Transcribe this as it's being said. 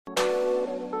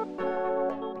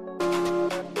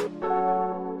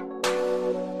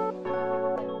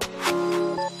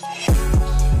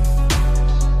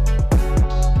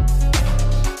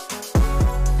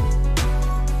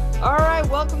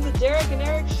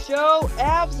Show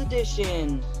Abs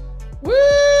Edition.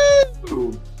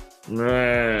 Woo!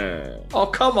 Man. Oh,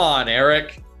 come on,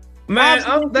 Eric.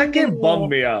 Man, that game bummed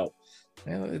me out.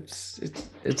 Yeah,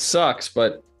 it sucks,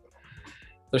 but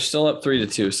they're still up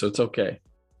 3-2, so it's okay.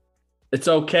 It's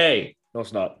okay. No,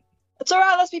 it's not. It's all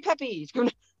right. Let's be peppy.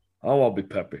 I won't be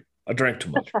peppy. I drank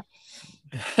too much.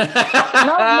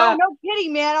 No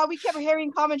kidding, man. We kept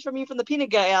hearing comments from you from the peanut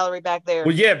gallery back there.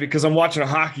 Well, yeah, because I'm watching a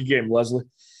hockey game, Leslie.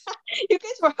 You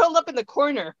guys were held up in the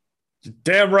corner.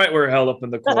 Damn right we're held up in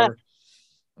the corner.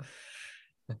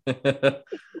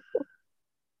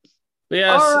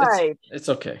 Yeah, all right. It's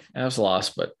okay. I was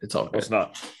lost, but it's all good. No, it's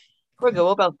not. We're good.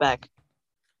 We'll bounce back.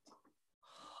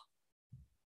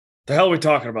 The hell are we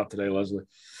talking about today, Leslie?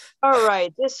 All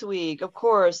right. This week, of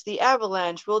course, the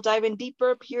Avalanche. We'll dive in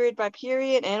deeper period by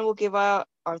period, and we'll give out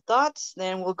our thoughts.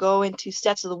 Then we'll go into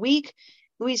stats of the week,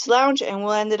 Louis Lounge, and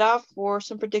we'll end it off for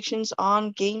some predictions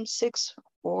on Game 6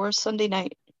 for Sunday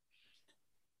night.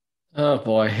 Oh,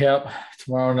 boy. Yep.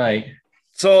 Tomorrow night.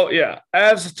 So, yeah,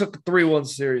 Avs took a 3-1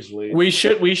 series lead. We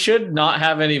should not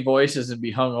have any voices and be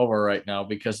hung over right now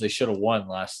because they should have won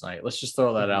last night. Let's just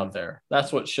throw that out there.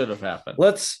 That's what should have happened.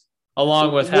 We'll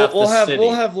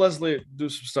have Leslie do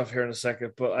some stuff here in a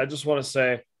second, but I just want to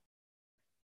say,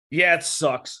 yeah, it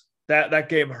sucks. That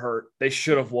game hurt. They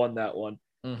should have won that one.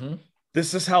 Mm-hmm.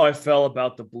 This is how I felt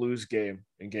about the Blues game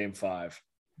in Game 5.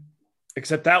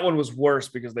 Except that one was worse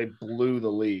because they blew the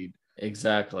lead.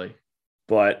 Exactly.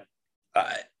 But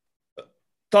I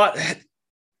thought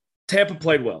Tampa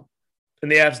played well, and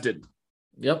the Avs didn't.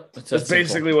 Yep. That's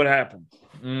basically what happened.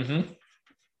 Mm-hmm.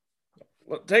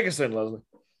 Well, take us in, Leslie.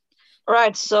 All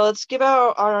right, so let's give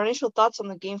out our initial thoughts on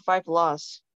the Game 5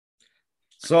 loss.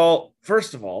 So,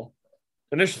 first of all,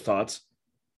 initial thoughts.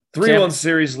 3-1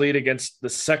 series lead against the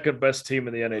second best team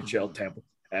in the NHL, Tampa.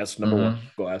 As number one.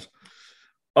 Go Avs.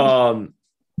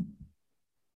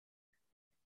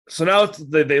 So now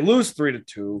they lose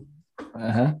 3-2.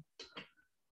 Uh-huh.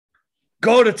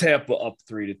 Go to Tampa up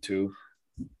 3-2.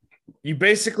 You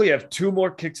basically have 2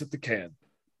 more kicks at the can.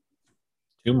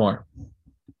 2 more.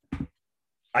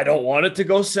 I don't want it to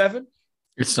go 7.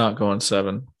 It's not going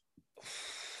 7.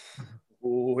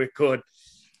 Ooh, it could.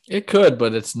 It could,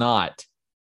 but it's not.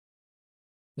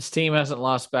 This team hasn't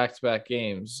lost back-to-back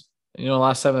games. You know,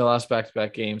 last time they lost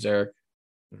back-to-back games, Eric,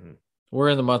 we're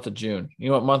in the month of June. You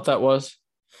know what month that was?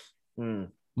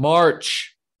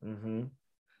 March.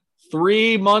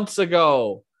 3 months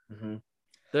ago.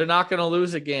 They're not going to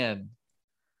lose again.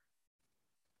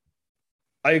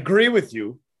 I agree with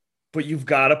you, but you've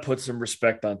got to put some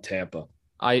respect on Tampa.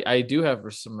 I do have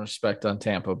some respect on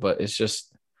Tampa, but it's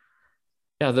just,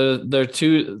 yeah,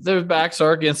 their backs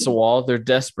are against the wall. They're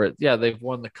desperate. Yeah, they've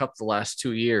won the cup the last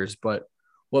 2 years, but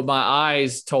what my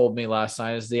eyes told me last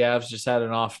night is the Avs just had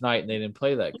an off night and they didn't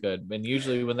play that good. And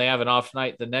usually when they have an off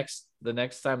night, the next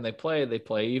time they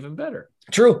play even better.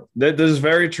 True. This is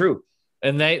very true.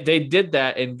 And they did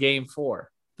that in Game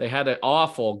 4. They had an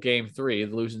awful Game 3,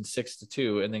 losing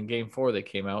 6-2, and then Game 4 they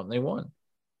came out and they won.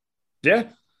 Yeah,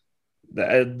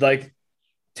 like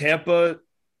Tampa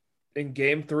in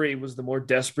Game 3 was the more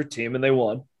desperate team and they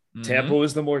won. Tampa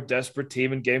was the more desperate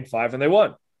team in Game 5 and they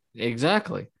won.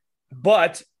 Exactly.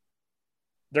 But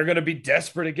they're going to be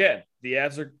desperate again. The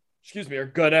Avs are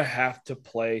going to have to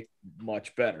play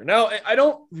much better. Now, I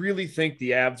don't really think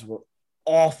the Avs were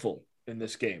awful in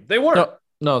this game. They weren't.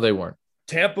 No, they weren't.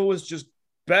 Tampa was just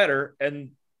better,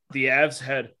 and the Avs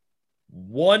had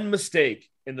one mistake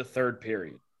in the third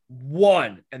period.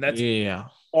 One, and that's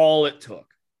all it took.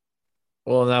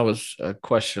 Well, that was a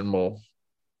questionable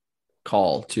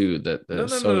call, too,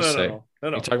 No.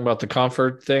 You talking about the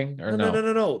Comfort thing or no?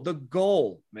 No. The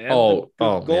goal, man. The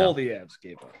goal the Avs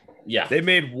gave up. Yeah. They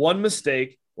made one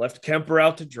mistake, left Kemper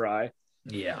out to dry.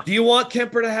 Yeah. Do you want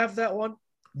Kemper to have that one?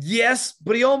 Yes,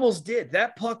 but he almost did.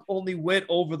 That puck only went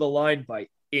over the line by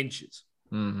inches.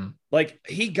 Like,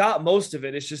 he got most of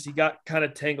it. It's just he got kind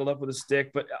of tangled up with a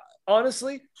stick. But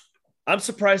honestly, I'm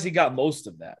surprised he got most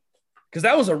of that because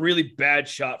that was a really bad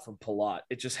shot from Palat.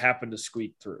 It just happened to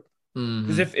squeak through.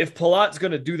 Because if Palat's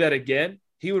going to do that again,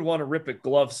 he would want to rip it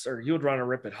gloves or he would want to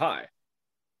rip it high.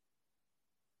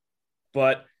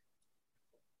 But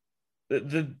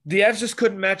the Avs just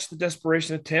couldn't match the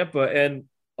desperation of Tampa. And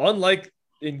unlike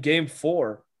in Game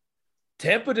 4,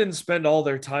 Tampa didn't spend all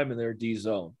their time in their D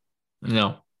zone.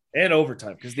 No. And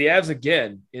overtime. Because the Avs,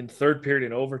 again, in third period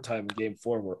and overtime in Game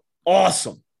 4 were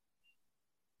awesome.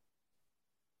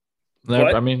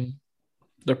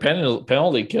 Their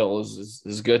penalty kill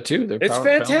is good too. It's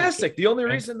fantastic. The only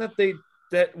reason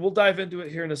that we'll dive into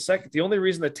it here in a second. The only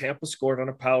reason that Tampa scored on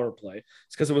a power play is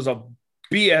because it was a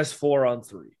BS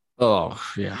 4-on-3. Oh,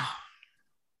 yeah.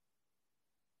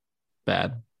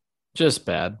 Bad. Just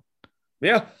bad.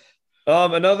 Yeah.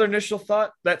 Another initial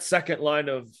thought, that second line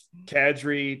of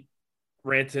Kadri,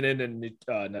 Rantanen, and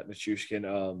not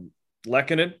Nichushkin,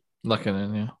 Lehkonen.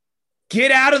 Looking yeah.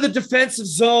 Get out of the defensive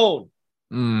zone.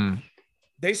 Mm.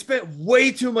 They spent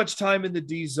way too much time in the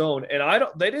D zone, and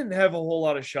they didn't have a whole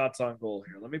lot of shots on goal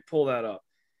here. Let me pull that up.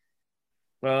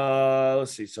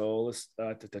 Let's see. So let's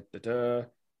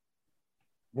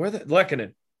where the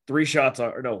Lehkonen, 3 shots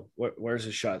on, or no, where's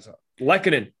his shots on?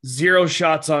 Lehkonen, 0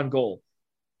 shots on goal.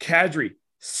 Kadri,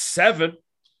 7.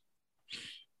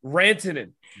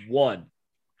 Rantanen, 1.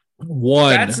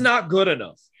 That's not good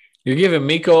enough. You're giving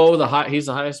Mikko he's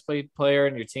the highest paid player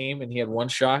in your team, and he had 1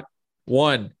 shot.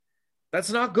 1.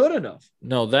 That's not good enough.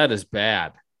 No, that is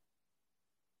bad.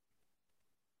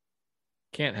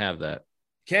 Can't have that.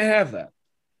 Can't have that.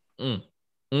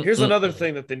 Here's another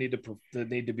thing that they need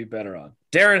to be better on.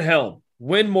 Darren Helm,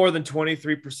 win more than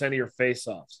 23% of your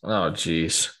faceoffs. Oh,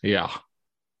 geez. Yeah.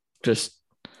 Yeah,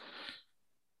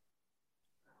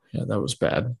 that was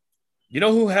bad. You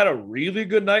know who had a really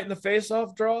good night in the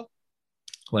faceoff draw?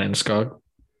 Landeskog.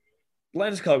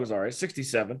 Landeskog was all right,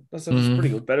 67. That's pretty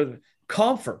good. Better than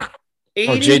Comfort.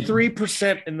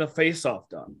 83% in the faceoff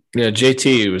done. Yeah,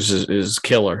 JT is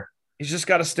killer. He's just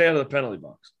got to stay out of the penalty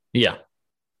box. Yeah.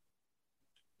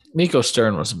 Nico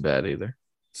Stern wasn't bad either.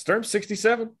 Stern,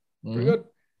 67. Pretty good.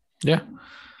 Yeah.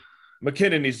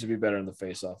 McKinnon needs to be better in the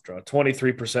faceoff draw.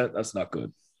 23%, that's not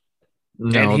good.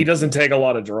 No. And he doesn't take a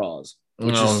lot of draws.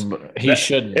 He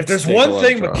shouldn't. If there's one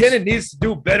thing McKinnon needs to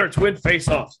do better to win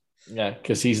faceoffs. Yeah,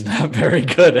 because he's not very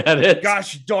good at it.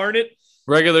 Gosh darn it.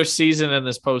 Regular season and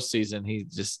this postseason, he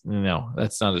just,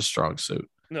 that's not his strong suit.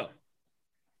 No.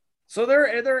 So there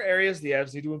are areas the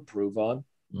Avs need to improve on.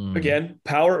 Again,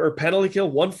 power or penalty kill,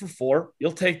 1 for 4.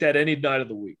 You'll take that any night of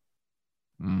the week.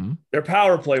 Their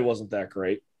power play wasn't that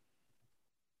great.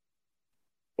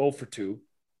 0 for 2.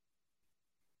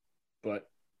 But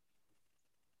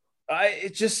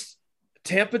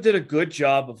Tampa did a good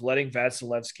job of letting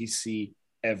Vasilevsky see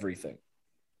everything.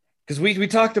 Because we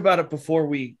talked about it before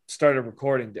we started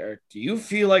recording, Derek. Do you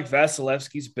feel like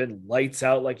Vasilevsky's been lights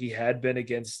out like he had been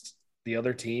against the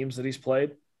other teams that he's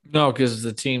played? No, because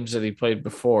the teams that he played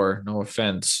before, no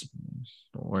offense,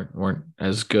 weren't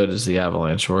as good as the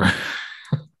Avalanche were.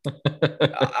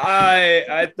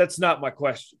 That's not my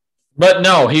question. But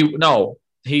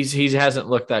he hasn't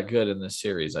looked that good in this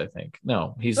series. I think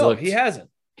he hasn't.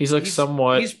 He's looked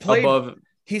somewhat above.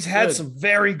 He's had some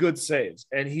very good saves,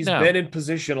 and he's been in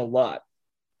position a lot.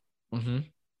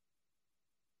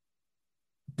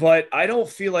 But I don't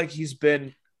feel like he's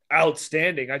been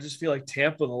outstanding. I just feel like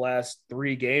Tampa the last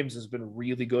 3 games has been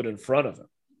really good in front of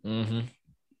him.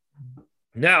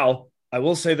 Now, I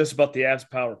will say this about the Avs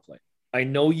power play. I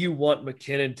know you want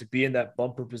McKinnon to be in that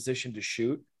bumper position to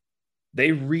shoot.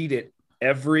 They read it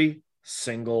every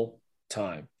single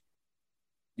time.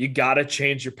 You got to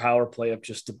change your power play up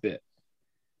just a bit.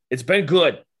 It's been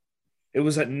good. It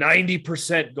was at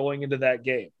 90% going into that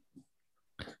game,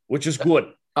 which is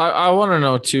good. I want to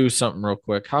know, too, something real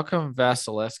quick. How come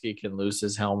Vasilevsky can lose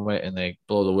his helmet and they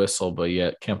blow the whistle, but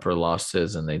yet Kemper lost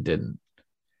his and they didn't?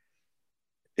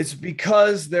 It's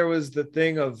because there was the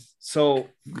thing of – So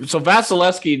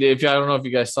Vasilevsky, I don't know if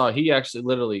you guys saw, he actually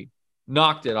literally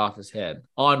knocked it off his head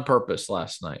on purpose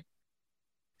last night.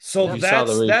 So that's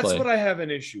what I have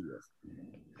an issue with.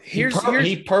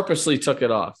 He purposely took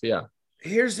it off, yeah.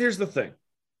 Here's the thing.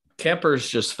 Kemper's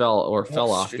just fell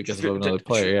off because of another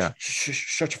player. Yeah.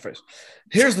 Shut your face.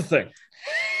 Here's the thing.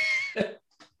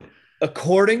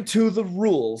 According to the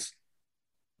rules,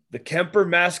 the Kemper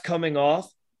mask coming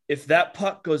off, if that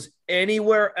puck goes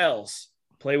anywhere else,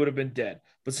 play would have been dead.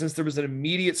 But since there was an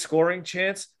immediate scoring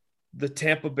chance, the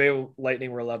Tampa Bay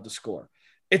Lightning were allowed to score.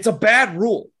 It's a bad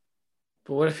rule.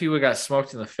 But what if he would have got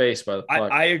smoked in the face by the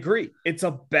puck? I agree. It's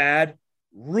a bad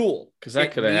rule. Because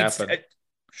that could have happened.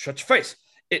 Shut your face.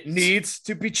 It needs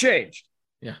to be changed.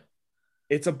 Yeah.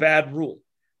 It's a bad rule.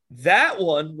 That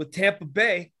one with Tampa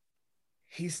Bay,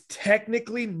 he's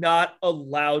technically not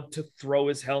allowed to throw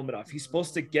his helmet off. He's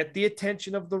supposed to get the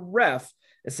attention of the ref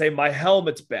and say, my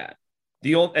helmet's bad.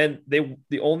 The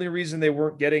only reason they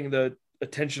weren't getting the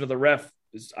attention of the ref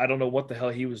is I don't know what the hell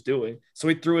he was doing. So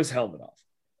he threw his helmet off.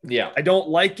 Yeah. I don't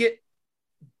like it,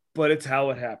 but it's how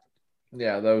it happened.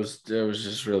 Yeah, that was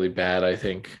just really bad, I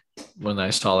think. When I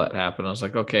saw that happen, I was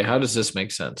like, okay, how does this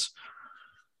make sense?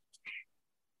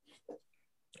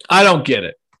 I don't get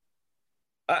it.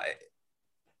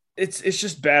 It's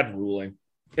just bad ruling.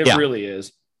 It really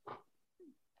is.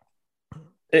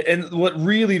 And what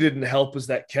really didn't help was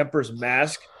that Kemper's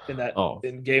mask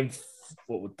in game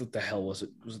what the hell was it?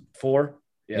 Was it 4?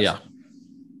 Yes. Yeah.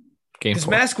 Game His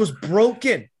 4. mask was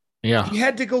broken. Yeah. He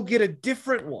had to go get a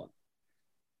different one.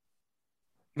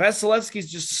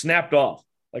 Vasilevsky's just snapped off,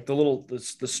 like the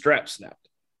strap snapped.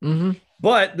 Mm-hmm.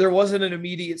 But there wasn't an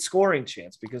immediate scoring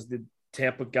chance because the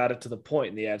Tampa got it to the point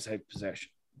and the Avs had possession.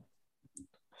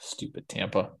 Stupid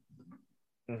Tampa.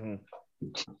 Mm-hmm.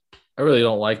 I really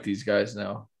don't like these guys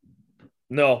now.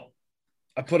 No,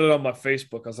 I put it on my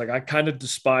Facebook. I was like, I kind of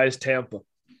despise Tampa,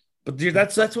 but dude,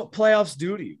 that's what playoffs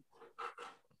do to you.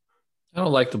 I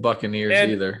don't like the Buccaneers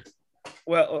either.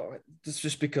 Well, it's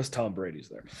just because Tom Brady's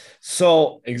there.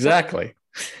 So exactly.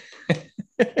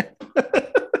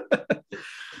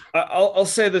 I'll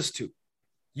say this too.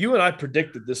 You and I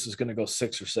predicted this is going to go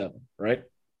 6 or 7, right?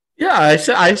 Yeah,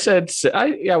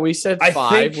 we said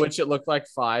 5, which it looked like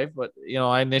 5, but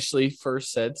I initially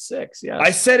first said 6. Yeah,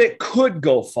 I said it could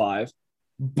go 5,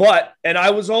 and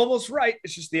I was almost right.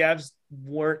 It's just the Avs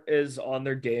weren't as on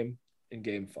their game in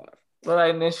Game 5. But I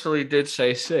initially did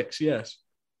say 6. Yes.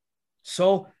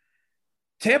 So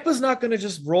Tampa's not going to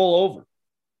just roll over.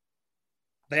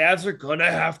 The Avs are going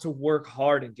to have to work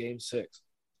hard in Game 6.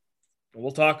 And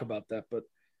we'll talk about that, but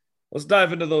let's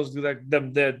dive into those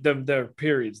their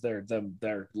periods there,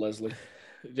 Leslie.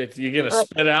 You're gonna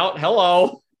spit out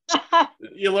hello.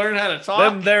 You learn how to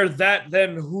talk.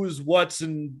 Then who's what's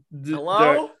and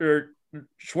hello or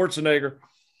Schwarzenegger.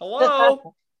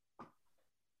 Hello.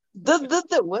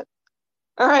 The what?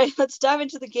 All right, let's dive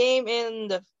into the game.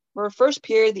 For first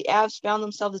period, the Avs found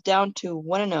themselves down to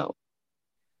 1-0.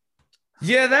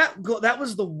 Yeah, that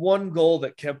was the one goal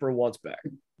that Kemper wants back.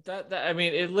 That I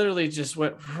mean, it literally just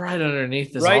went right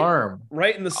underneath his arm,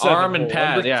 right in the arm and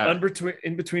pad,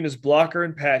 in between his blocker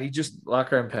and pad.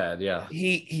 Blocker and pad, yeah.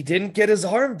 He didn't get his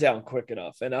arm down quick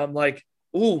enough, and I'm like,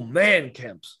 oh man,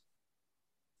 Kemps.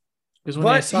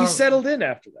 But he settled in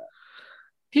after that.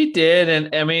 He did,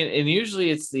 and I mean, and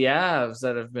usually it's the Avs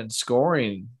that have been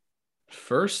scoring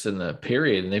first in the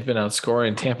period, and they've been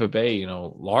outscoring Tampa Bay,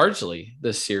 largely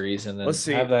this series. And then let's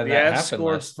see, the Avs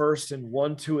scored first in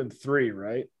 1, 2, and 3,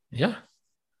 right? Yeah,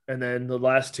 and then the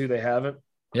last 2 they haven't.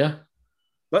 Yeah,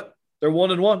 but they're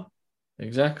 1-1.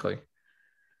 Exactly.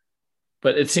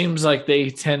 But it seems like they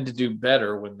tend to do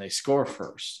better when they score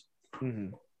first.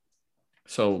 Mm-hmm.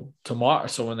 So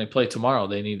when they play tomorrow,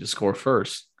 they need to score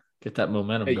first, get that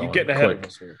momentum going. You're getting ahead of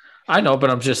us here. I know, but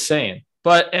I'm just saying.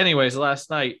 But anyways, last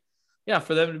night. Yeah,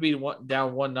 for them to be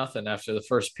down 1-0 after the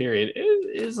first period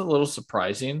is a little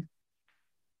surprising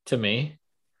to me.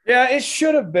 Yeah, it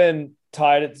should have been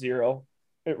tied at 0.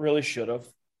 It really should have.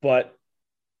 But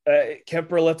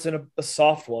Kemper lets in a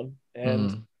soft one,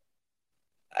 and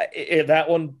that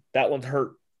one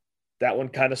hurt. That one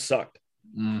kind of sucked.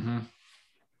 Mm-hmm.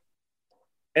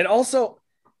 And also,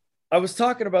 I was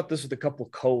talking about this with a couple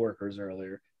of coworkers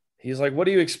earlier. He's like, "What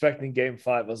do you expect in Game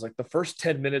 5?" I was like, "The first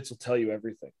 10 minutes will tell you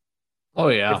everything." Oh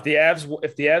yeah. If the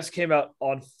Avs came out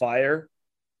on fire,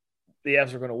 the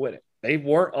Avs are going to win it. They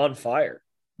weren't on fire.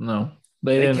 No,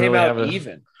 they came out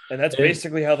even, and that's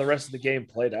basically how the rest of the game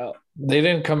played out. They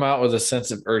didn't come out with a sense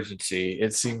of urgency.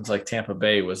 It seems like Tampa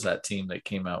Bay was that team that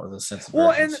came out with a sense of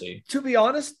urgency. And to be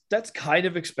honest, that's kind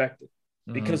of expected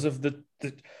because of the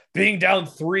being down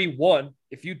 3-1.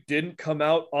 If you didn't come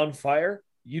out on fire,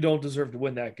 you don't deserve to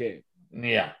win that game.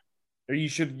 Yeah, or you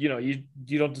should. You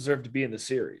don't deserve to be in the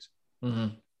series. Mm-hmm.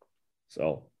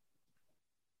 So,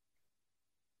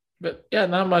 but yeah,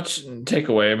 not much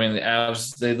takeaway. I mean, the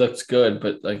Avs, they looked good,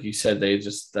 but like you said,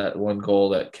 that one goal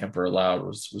that Kemper allowed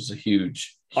was a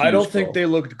huge I don't think they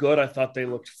looked good. I thought they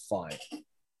looked fine.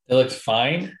 They looked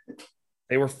fine.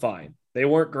 They were fine. They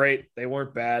weren't great. They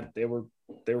weren't bad. They were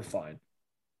fine.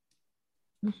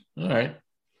 All right,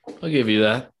 I'll give you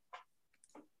that.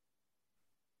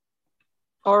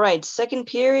 All right, second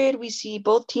period, we see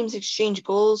both teams exchange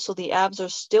goals, so the Avs are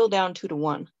still down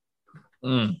 2-1.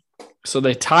 So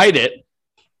they tied it.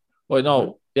 Well,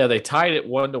 no, yeah, they tied it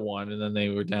 1-1, and then they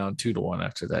were down 2-1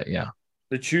 after that. Yeah,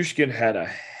 Nichushkin had a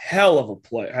hell of a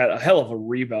play, had a hell of a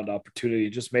rebound opportunity.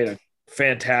 Just made a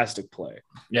fantastic play.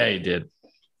 Yeah, he did.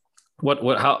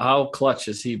 How clutch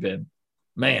has he been?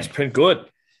 Man, it's been good.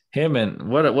 Him and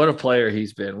what a player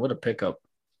he's been. What a pickup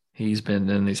he's been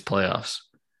in these playoffs.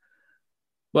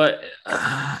 But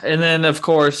and then of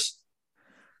course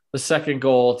the second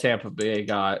goal Tampa Bay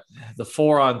got, the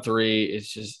 4-on-3.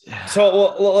 It's just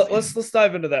so. Well, let's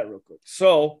dive into that real quick.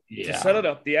 So to set it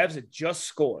up, the Avs had just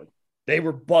scored. They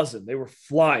were buzzing. They were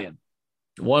flying.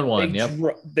 1-1.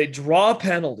 Yep. They draw a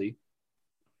penalty,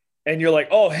 and you're like,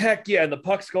 oh heck yeah! And the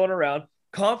puck's going around.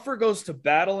 Comfer goes to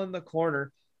battle in the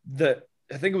corner.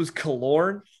 I think it was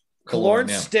Killorn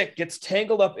Killorn's stick gets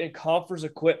tangled up in Compher's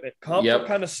equipment. Compher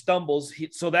kind of stumbles,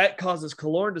 so that causes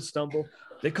Killorn to stumble.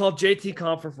 They call JT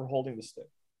Compher for holding the stick.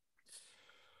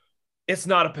 It's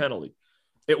not a penalty.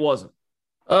 It wasn't.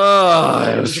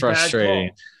 Oh, it was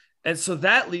frustrating. And so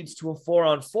that leads to a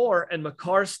 4-on-4, and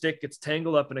McCarr's stick gets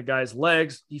tangled up in a guy's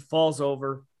legs. He falls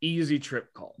over. Easy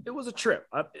trip call. It was a trip.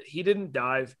 He didn't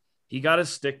dive. He got his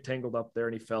stick tangled up there,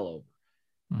 and he fell over.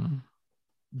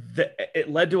 It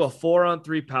led to a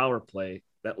 4-on-3 power play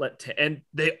that and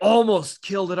they almost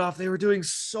killed it off. They were doing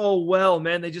so well,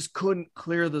 man. They just couldn't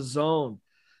clear the zone.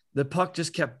 The puck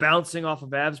just kept bouncing off of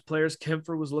Avs players.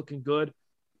 Kempfer was looking good,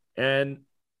 and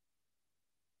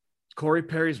Corey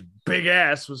Perry's big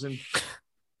ass was in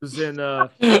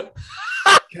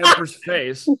Kemper's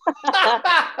face,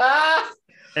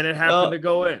 and it happened to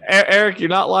go in. Eric, you're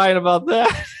not lying about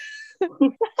that.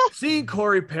 Seeing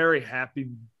Corey Perry happy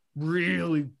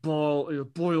really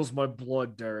boils my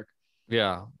blood, Derek.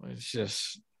 Yeah, it's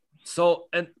just so.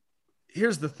 And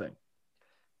here's the thing: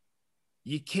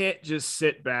 you can't just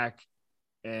sit back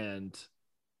and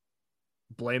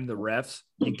blame the refs.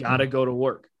 You got to go to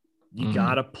work. You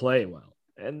got to play well.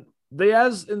 And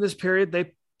in this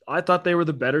period, I thought they were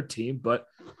the better team, but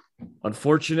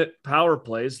unfortunate power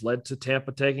plays led to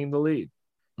Tampa taking the lead.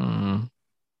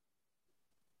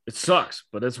 It sucks,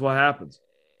 but that's what happens.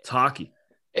 It's hockey.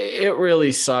 It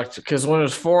really sucked because when it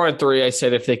was 4-on-3, I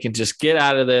said if they can just get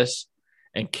out of this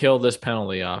and kill this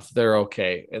penalty off, they're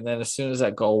okay. And then as soon as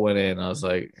that goal went in, I was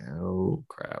like, oh,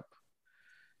 crap.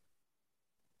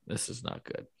 This is not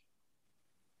good.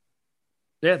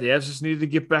 Yeah, the Avs just needed to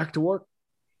get back to work.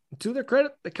 To their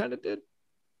credit, they kind of did.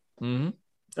 I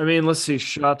mean, let's see,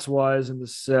 shots-wise in the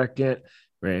second.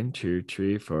 1, 2,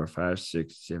 3, 4, 5,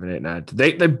 6, 7, 8, 9.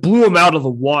 They blew them out of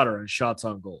the water in shots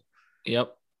on goal.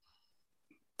 Yep.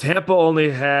 Tampa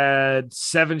only had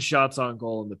 7 shots on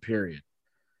goal in the period.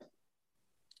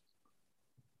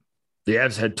 The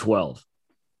Avs had 12.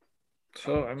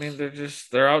 So, I mean,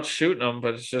 they're out shooting them,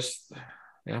 but it's just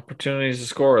the opportunities to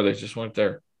score. They just weren't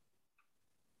there.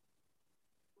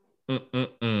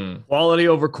 Quality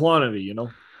over quantity, you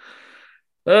know?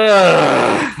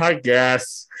 I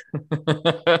guess.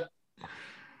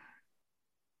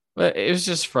 But it was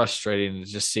just frustrating to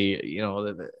just see, you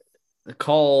know, the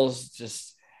calls,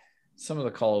 just some of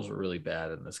the calls were really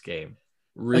bad in this game.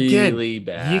 Really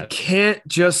bad. You can't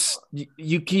just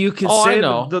you can say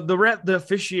the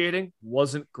officiating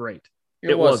wasn't great.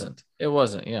 It wasn't. It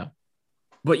wasn't, yeah.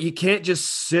 But you can't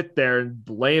just sit there and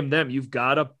blame them. You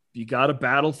got to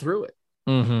battle through it.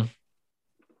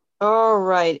 All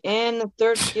right. In the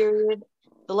third period,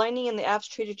 the Lightning and the Avs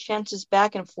traded chances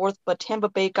back and forth, but Tampa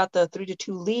Bay got the 3-2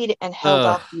 lead and held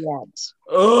off the Avs.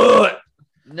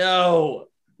 No.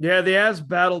 Yeah, the Avs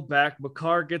battled back.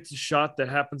 Makar gets a shot that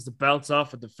happens to bounce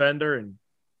off a defender and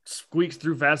squeaks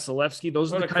through Vasilevsky.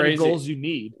 Those are the kind of goals you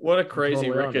need. What a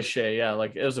crazy ricochet. Yeah,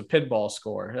 like it was a pinball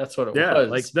score. That's what it was. Yeah,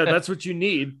 like that's what you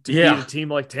need to beat a team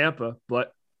like Tampa.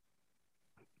 But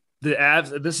the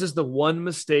Avs, this is the one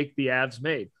mistake the Avs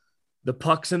made. The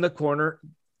puck's in the corner.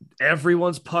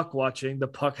 Everyone's puck watching. The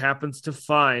puck happens to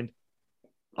find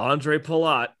Andre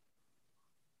Palat,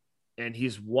 and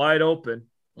he's wide open.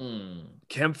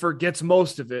 Kempfer gets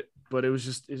most of it, but it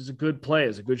was a good play. It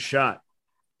was a good shot,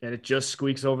 and it just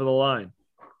squeaks over the line.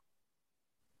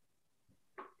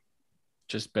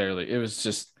 Just barely. It was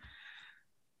just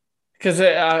because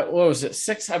what was it?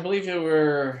 6? I believe it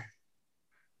were.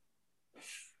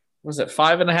 Was it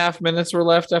 5.5 minutes were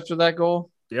left after that goal?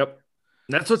 Yep.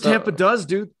 And that's what Tampa does,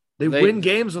 dude. They win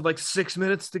games with like 6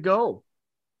 minutes to go.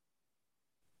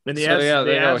 And the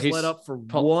Avs let up for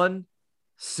 1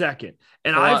 second.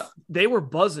 And they were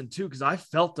buzzing too, because I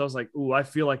was like, ooh, I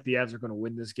feel like the Avs are going to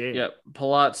win this game. Yeah.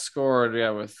 Palat scored,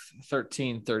 with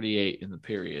 13:38 in the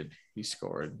period. He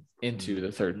scored into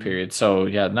the third period. So,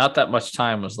 not that much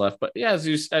time was left. But, as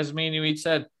me and you each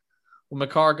said, when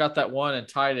Makar got that one and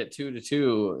tied it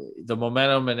 2-2, the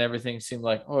momentum and everything seemed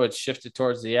like, it's shifted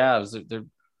towards the Avs.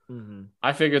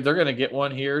 I figured they're going to get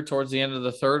one here towards the end of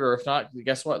the third, or if not,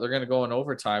 guess what? They're going to go in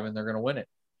overtime and they're going to win it.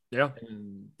 Yeah.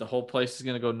 And the whole place is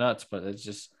going to go nuts, but it's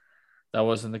just that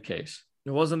wasn't the case.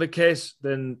 It wasn't the case.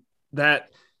 Then that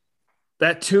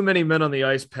too many men on the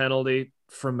ice penalty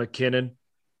from McKinnon.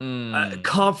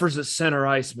 Compher's at center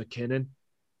ice, McKinnon.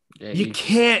 Yeah, you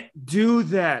can't do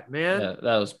that, man. Yeah,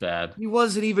 that was bad. He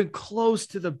wasn't even close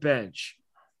to the bench.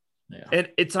 Yeah. And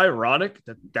it's ironic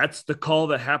that that's the call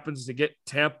that happens to get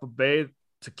Tampa Bay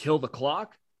to kill the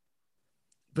clock.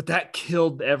 But that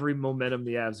killed every momentum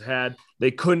the Avs had.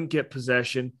 They couldn't get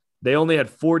possession. They only had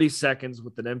 40 seconds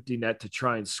with an empty net to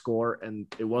try and score, and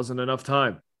it wasn't enough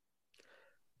time.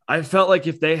 I felt like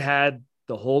if they had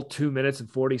the whole 2 minutes and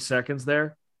 40 seconds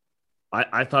there,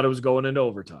 I thought it was going into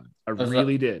overtime. I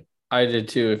really did. I did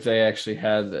too. If they actually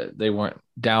they weren't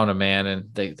down a man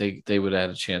and they would have had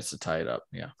a chance to tie it up.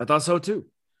 Yeah. I thought so too.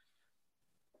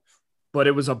 But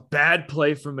it was a bad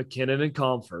play from McKinnon and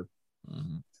Comfort,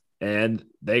 and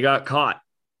they got caught.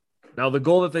 Now, the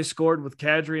goal that they scored with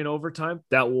Kadri in overtime,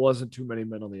 that wasn't too many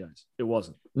men on the ice. It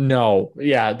wasn't. No.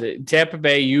 Yeah. Tampa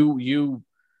Bay, you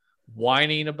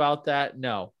whining about that?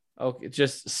 No. Okay,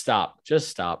 just stop. Just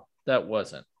stop. That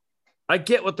wasn't. I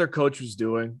get what their coach was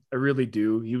doing. I really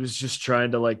do. He was just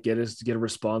trying to like get a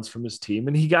response from his team,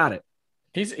 and he got it.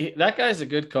 That guy's a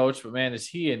good coach, but man, is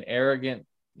he an arrogant,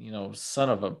 son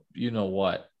of a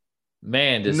what?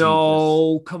 Man,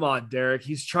 Come on, Derek.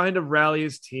 He's trying to rally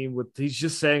his team he's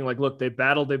just saying, like, look, they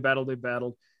battled.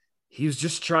 He was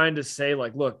just trying to say,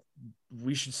 like, look,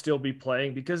 we should still be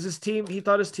playing because he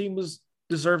thought his team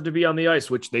deserved to be on the ice,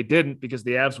 which they didn't because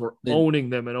the Avs were owning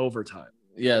them in overtime.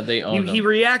 Yeah, they owned he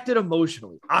reacted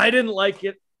emotionally. I didn't like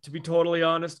it, to be totally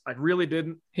honest. I really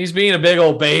didn't. He's being a big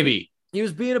old baby. He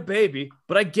was being a baby,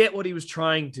 but I get what he was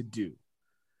trying to do.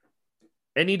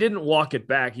 And he didn't walk it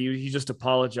back. He just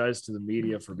apologized to the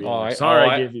media for being sorry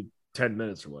I gave you 10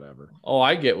 minutes or whatever. Oh,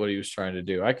 I get what he was trying to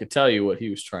do. I could tell you what he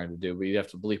was trying to do, but you'd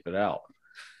have to bleep it out.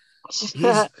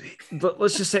 But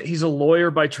let's just say he's a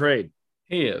lawyer by trade.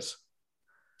 He is.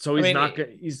 So he's not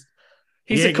good.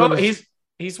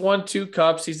 He's won 2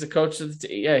 cups. He's the coach of the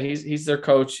team. Yeah, he's their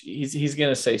coach. He's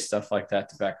gonna say stuff like that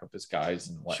to back up his guys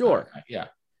and whatnot. Sure. Yeah.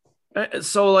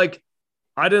 So like,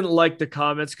 I didn't like the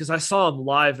comments because I saw him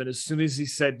live, and as soon as he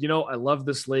said, I love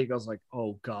this league, I was like,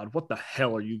 oh God, what the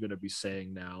hell are you gonna be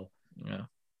saying now? Yeah.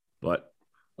 But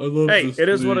I love it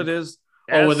is what it is.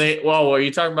 Were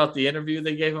you talking about the interview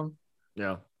they gave him?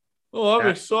 Yeah. Oh, I'm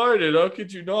excited. How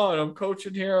could you not? I'm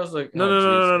coaching here. I was like, no.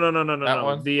 That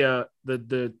one?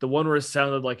 The one where it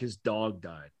sounded like his dog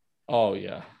died. Oh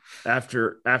yeah.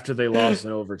 After they lost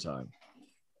in overtime.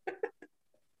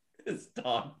 His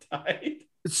dog died.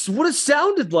 It's what it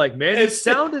sounded like, man.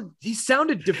 He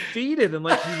sounded defeated and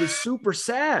like he was super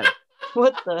sad.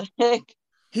 What the heck?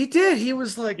 He did. He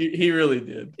was like, he really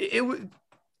did. It was.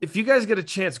 If you guys get a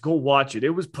chance, go watch it. It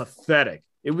was pathetic.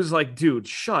 It was like, dude,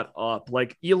 shut up.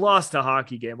 Like, you lost a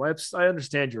hockey game. I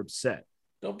understand you're upset.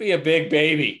 Don't be a big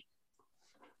baby.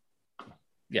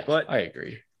 Yeah, but I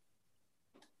agree.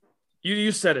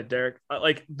 You said it, Derek.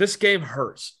 Like, this game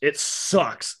hurts. It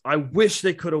sucks. I wish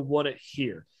they could have won it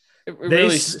here. It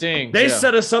really stings. They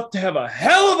set us up to have a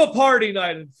hell of a party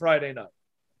night on Friday night.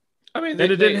 I mean, it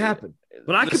didn't happen.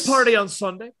 But I could party on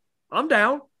Sunday. I'm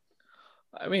down.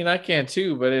 I mean, I can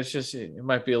too, but it's just it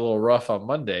might be a little rough on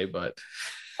Monday, but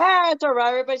it's all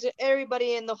right.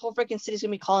 Everybody in the whole freaking city's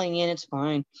gonna be calling in. It's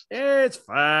fine. It's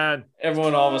fine.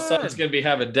 Everyone all of a sudden is gonna be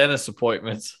having dentist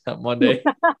appointments on Monday.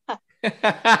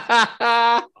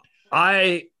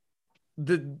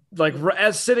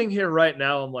 As sitting here right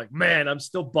now, I'm like, man, I'm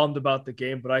still bummed about the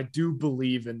game, but I do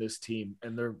believe in this team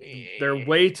and their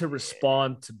way to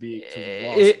respond to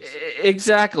losses.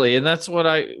 Exactly, and that's what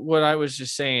I was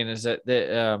just saying is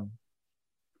that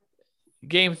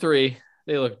game 3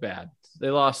 they looked bad. They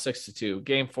lost 6-2.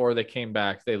 Game 4 they came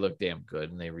back. They looked damn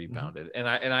good and they rebounded. And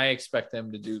I expect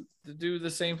them to do the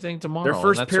same thing tomorrow. Their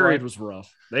first period was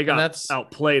rough. They got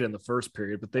outplayed in the first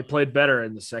period, but they played better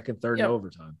in the second, third, and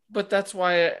overtime. But that's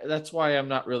why I'm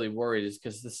not really worried, is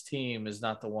because this team is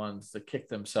not the ones that kick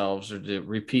themselves or to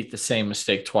repeat the same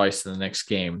mistake twice in the next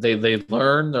game. They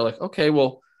learn. They're like, okay,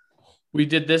 well, we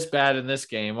did this bad in this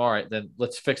game. All right, then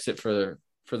let's fix it for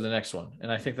the next one.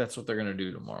 And I think that's what they're going to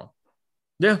do tomorrow.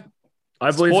 Yeah. I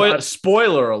believe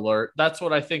spoiler alert. That's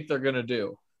what I think they're going to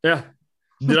do. Yeah.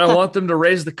 Did I want them to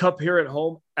raise the cup here at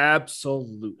home?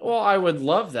 Absolutely. Well, I would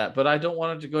love that, but I don't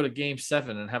want them to go to game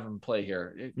 7 and have them play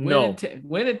here.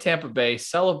 Win in Tampa Bay,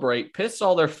 celebrate, piss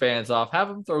all their fans off, have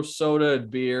them throw soda and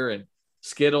beer and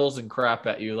Skittles and crap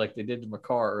at you like they did to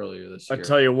McCarr earlier this year. I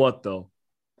tell you what, though,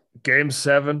 game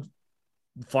 7,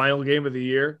 final game of the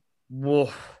year.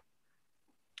 Whoa.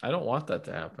 I don't want that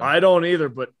to happen. I don't either,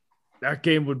 but that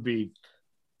game would be.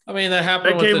 I mean,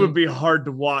 that would be hard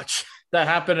to watch. That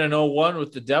happened in 01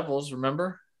 with the Devils,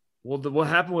 remember? Well, what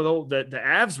happened with the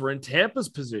Avs were in Tampa's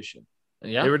position.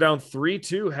 Yeah. They were down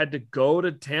 3-2, had to go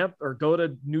to Tampa or go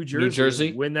to New Jersey.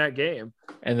 And win that game.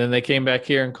 And then they came back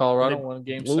here in Colorado and won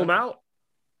game 7. Blew them out.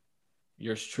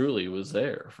 Yours truly was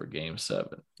there for game 7.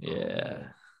 Yeah.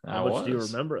 How much do you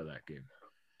remember of that game?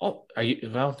 Oh, I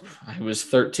was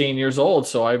 13 years old,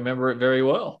 so I remember it very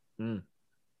well.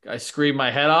 I screamed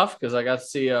my head off because I got to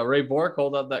see Ray Bork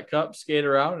hold up that cup, skate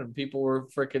around, and people were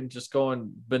freaking just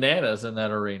going bananas in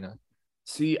that arena.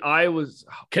 See, I was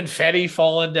confetti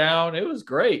falling down. It was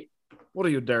great. What are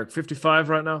you, Derek? 55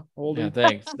 right now? How old are you?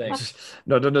 Thanks.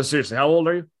 No, seriously. How old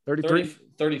are you? 33?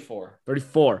 34.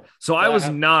 34. So I was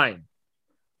 9.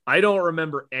 I don't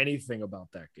remember anything about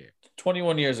that game.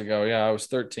 21 years ago. Yeah, I was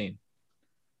 13.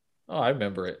 Oh, I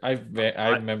remember it. I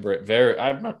remember it very.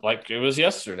 I like it was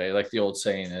yesterday, like the old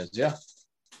saying is. Yeah.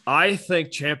 I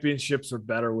think championships are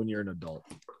better when you're an adult.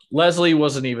 Leslie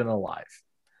wasn't even alive.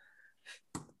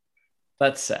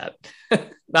 That's sad.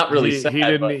 Not really sad. He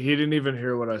didn't even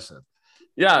hear what I said.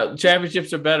 Yeah,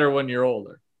 championships are better when you're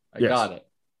older. I got it.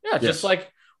 Yeah, just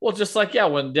like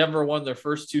when Denver won their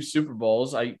first 2 Super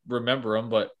Bowls, I remember them,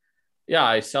 but yeah,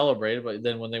 I celebrated. But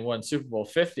then when they won Super Bowl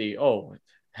 50, oh,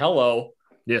 hello.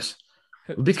 Yes,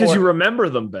 because you remember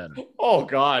them better. Oh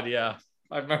God, yeah.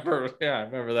 I remember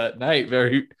that night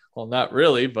very well, not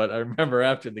really, but I remember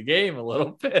after the game a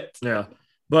little bit. Yeah,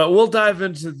 but we'll dive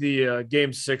into the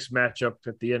Game 6 matchup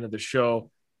at the end of the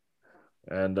show,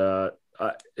 and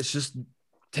it's just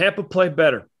Tampa played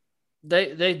better.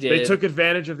 They did. They took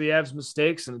advantage of the Avs'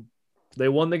 mistakes and they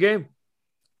won the game.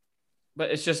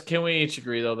 But it's just, can we each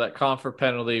agree though that Comfort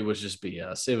penalty was just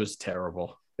BS? It was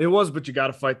terrible. It was, but you got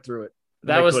to fight through it.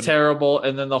 That was terrible.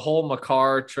 And then the whole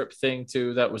Makar trip thing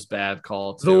too, that was bad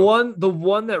call too. The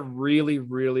one that really,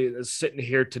 really is sitting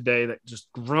here today that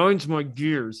just grinds my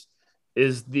gears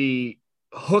is the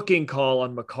hooking call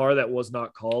on Makar that was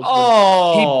not called.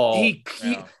 Oh,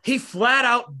 he flat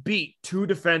out beat 2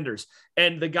 defenders,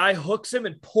 and the guy hooks him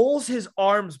and pulls his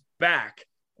arms back,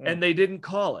 and they didn't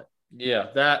call it. Yeah,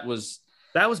 that was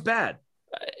bad.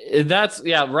 That's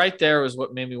right there was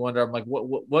what made me wonder. I'm like,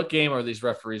 what game are these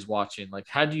referees watching? Like,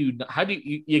 how do you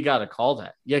got to call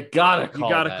that? You got to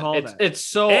call that. It's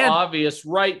so obvious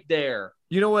right there.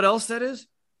 You know what else that is?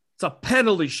 It's a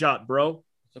penalty shot, bro.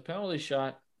 It's a penalty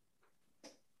shot.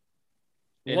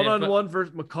 One-on-one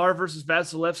versus Makar versus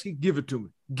Vasilevsky. Give it to me.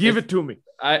 Give it to me.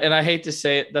 I hate to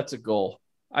say it, that's a goal.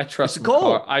 I trust Makar.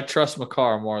 Goal. I trust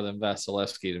Makar more than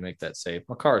Vasilevsky to make that save.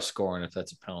 Makar is scoring if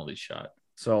that's a penalty shot.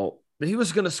 So he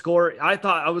was going to score. I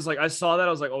saw that. I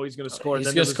was like, oh, he's going to score.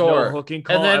 He's going to score. No hooking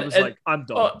call. And then, I was like, I'm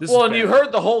done. And you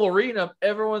heard the whole arena.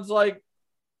 Everyone's like,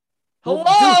 hello?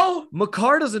 Well, dude,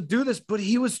 Makar doesn't do this, but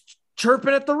he was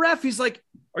chirping at the ref. He's like,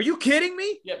 are you kidding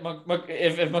me? Yeah,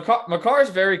 if Makar is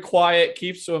very quiet,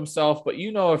 keeps to himself, but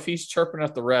if he's chirping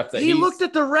at the ref, that he looked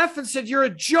at the ref and said, "You're a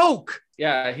joke."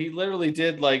 Yeah, he literally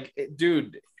did. Like,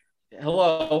 dude,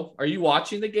 hello, are you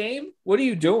watching the game? What are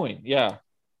you doing? Yeah,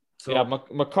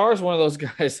 Makar is one of those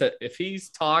guys that if he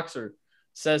talks or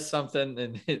says something,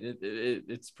 then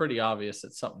it's pretty obvious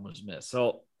that something was missed.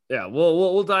 So yeah,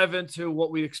 we'll dive into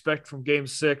what we expect from Game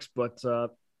 6, but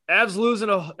Avs losing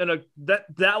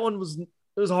that one was.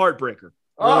 It was a heartbreaker.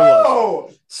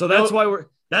 So that's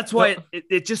why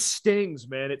it just stings,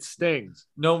 man. It stings.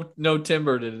 No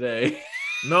Timber today.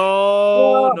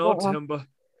 No Timber.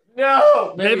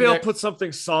 No. Maybe I'll put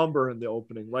something somber in the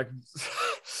opening, like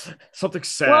something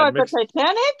sad. What, the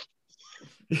Titanic?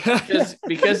 Yeah.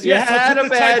 Because you had a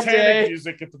bad day.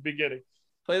 Music at the beginning.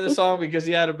 Play the song because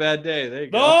you had a bad day. There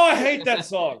you go. No, I hate that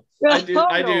song. I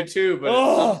do too, but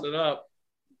it sums it up.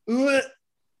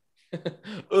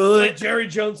 Like Jerry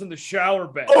Jones in the shower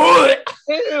bed.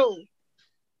 Ew.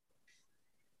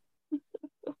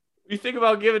 You think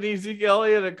about giving Ezekiel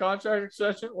Elliott a contract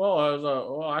extension? Well,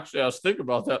 I was thinking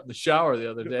about that in the shower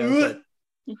the other day.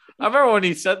 I remember when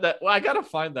he said that. Well, I gotta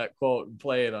find that quote and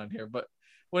play it on here. But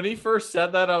when he first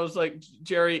said that, I was like,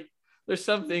 Jerry, there's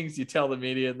some things you tell the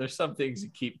media, and there's some things you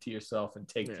keep to yourself and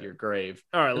take to your grave.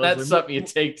 All right, that's something you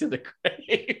take to the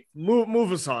grave.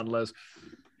 Move us on, Les.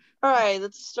 All right,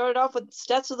 let's start off with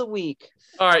stats of the week.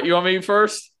 All right, you want me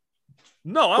first?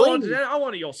 No, I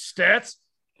want your stats.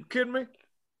 You kidding me?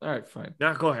 All right, fine.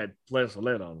 Now go ahead. Lay it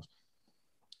on us.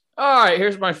 All right,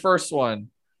 here's my first one.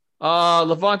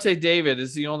 Levante David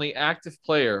is the only active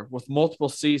player with multiple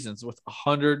seasons with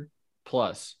 100+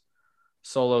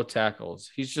 solo tackles.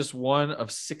 He's just one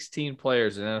of 16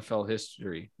 players in NFL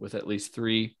history with at least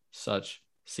 3 such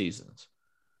seasons.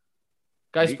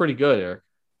 Guy's pretty good, Eric.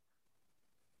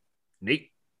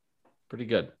 Neat. Pretty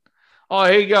good. Oh,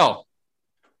 here you go.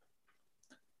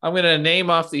 I'm going to name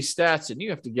off these stats, and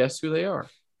you have to guess who they are.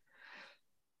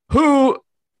 Who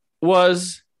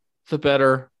was the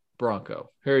better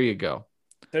Bronco? Here you go.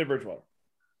 Teddy Bridgewater.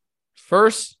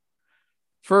 First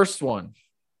one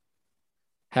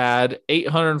had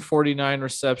 849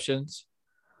 receptions,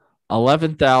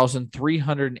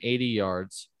 11,380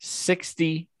 yards,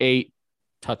 68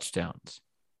 touchdowns.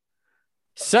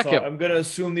 Second, so I'm going to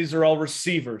assume these are all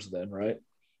receivers then, right?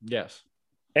 Yes.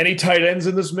 Any tight ends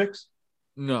in this mix?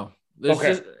 No.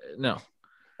 Okay. No.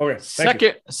 Okay.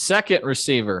 Second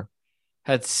receiver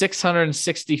had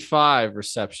 665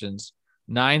 receptions,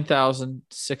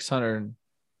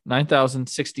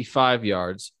 9,065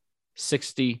 yards,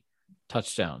 60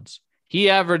 touchdowns. He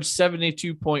averaged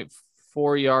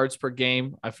 72.4 yards per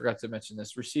game. I forgot to mention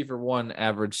this. Receiver 1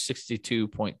 averaged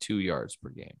 62.2 yards per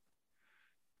game.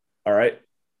 All right.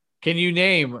 Can you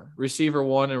name receiver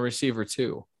 1 and receiver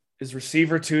 2? Is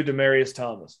receiver 2 Demaryius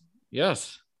Thomas?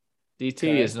 Yes.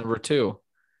 DT is number 2.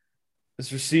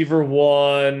 Is receiver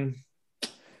 1...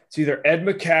 It's either Ed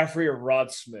McCaffrey or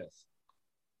Rod Smith.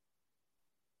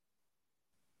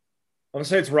 I'm going to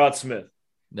say it's Rod Smith.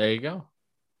 There you go.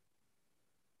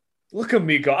 Look at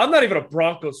me go. I'm not even a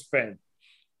Broncos fan.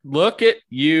 Look at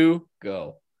you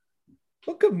go.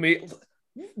 Look at me.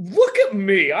 Look at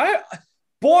me.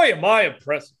 Boy, am I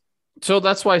impressive. So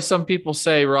that's why some people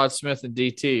say Rod Smith and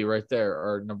DT right there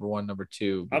are number 1, number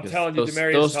 2. I'm telling you,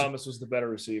 Demaryius Thomas was the better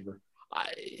receiver. I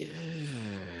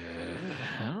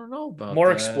don't know about more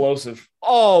that. Explosive.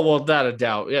 Oh, well, without a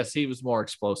doubt. Yes, he was more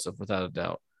explosive, without a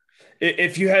doubt.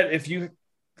 If I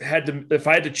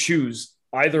had to choose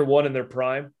either one in their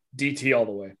prime, DT all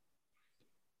the way.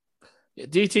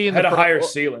 DT had a higher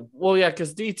ceiling. Well, yeah,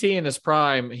 because DT in his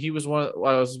prime, he was one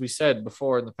of, as we said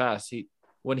before in the past,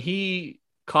 when he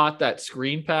caught that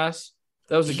screen pass,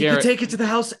 that was a guarantee. He could take it to the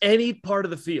house any part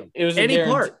of the field. It was any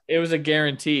part. It was a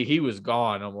guarantee. He was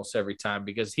gone almost every time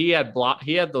because he had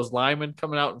those linemen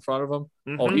coming out in front of him.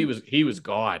 Mm-hmm. Oh, he was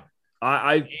gone.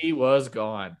 He was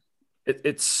gone.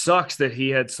 It sucks that he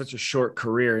had such a short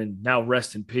career and now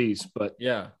rest in peace. But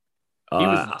yeah, he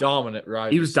was dominant,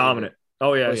 right? He was dominant.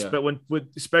 Oh yeah, but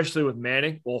especially with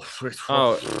Manning.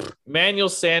 Manuel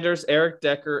Sanders, Eric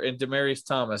Decker, and Demaryius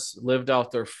Thomas lived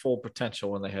out their full potential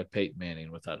when they had Peyton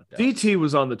Manning, without a doubt. DT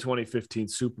was on the 2015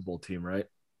 Super Bowl team, right?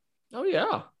 Oh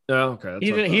yeah. Oh, okay.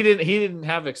 He didn't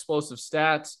have explosive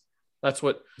stats. That's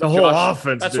what the whole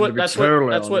offense. That's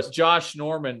what Josh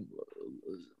Norman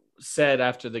said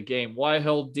after the game. Why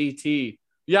hold DT?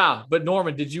 Yeah, but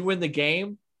Norman, did you win the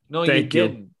game? No, you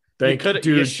didn't. Thank you,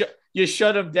 dude. You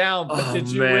shut him down, but did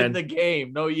you win the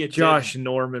game? No, you didn't. Josh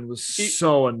Norman was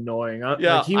so annoying.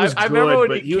 He was good,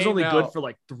 but he was only good for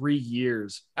like 3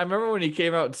 years. I remember when he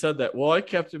came out and said that. Well, I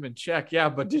kept him in check. Yeah,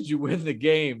 but did you win the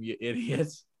game, you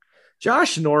idiots?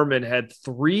 Josh Norman had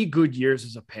 3 good years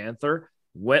as a Panther,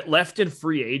 left in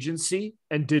free agency,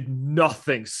 and did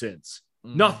nothing since.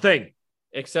 Nothing.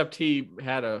 Except he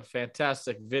had a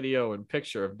fantastic video and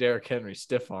picture of Derrick Henry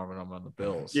stiff-arming him on the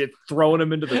Bills. Yeah, throwing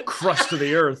him into the crust of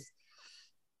the earth.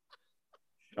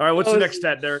 All right, what's the next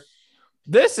stat, Derek?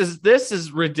 This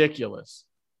is ridiculous.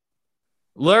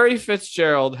 Larry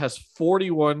Fitzgerald has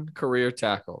 41 career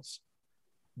tackles.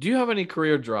 Do you have any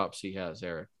career drops he has,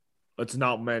 Eric? It's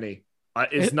not many.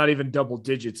 It's not even double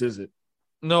digits, is it?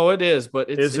 No, it is, but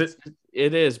it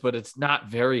is, but it's not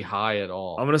very high at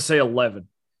all. I'm going to say 11.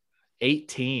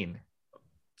 18.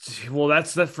 Well,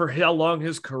 that's for how long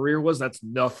his career was. That's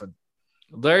nothing.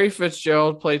 Larry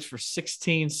Fitzgerald played for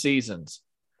 16 seasons.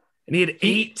 And he had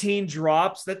 18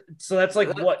 drops. So that's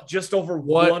like what? Just over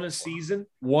one a season?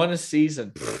 One a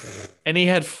season. And he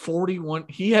had 41.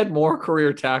 He had more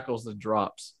career tackles than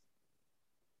drops.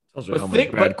 Tells you how many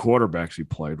bad quarterbacks he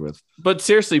played with. But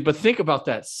seriously, think about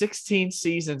that. 16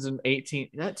 seasons and 18.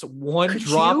 That's one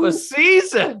drop a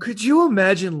season. Could you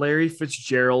imagine Larry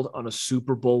Fitzgerald on a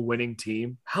Super Bowl winning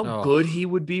team? How good he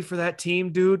would be for that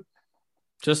team, dude.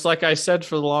 Just like I said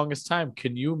for the longest time,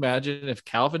 can you imagine if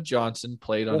Calvin Johnson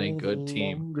played on a good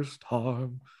team?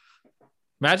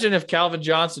 Imagine if Calvin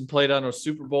Johnson played on a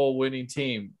Super Bowl winning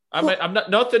team. I'm not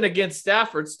nothing against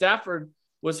Stafford. Stafford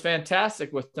was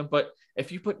fantastic with them, but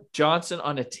if you put Johnson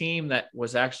on a team that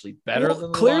was actually better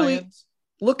than the Lions,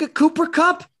 look at Cooper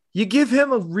Kupp. You give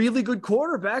him a really good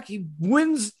quarterback, he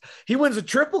wins a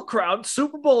Triple Crown,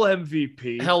 Super Bowl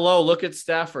MVP. Hello, look at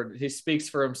Stafford. He speaks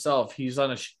for himself. He's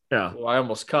on I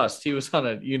almost cussed. He was on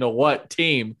a you-know-what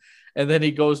team, and then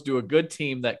he goes to a good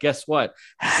team that, guess what,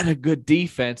 had a good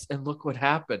defense, and look what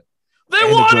happened.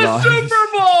 They won a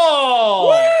Super Bowl!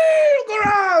 Woo!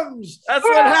 Rams! That's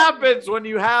what happens when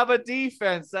you have a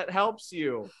defense that helps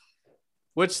you,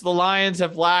 which the Lions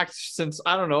have lacked since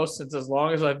as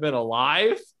long as I've been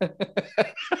alive.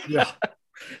 Yeah.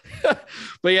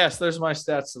 But yes, there's my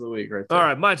stats of the week right there. All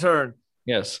right, my turn.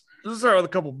 Yes. Let's start with a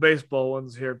couple baseball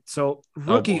ones here. So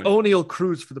rookie O'Neal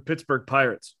Cruz for the Pittsburgh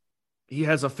Pirates. He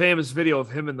has a famous video of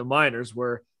him in the minors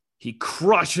where he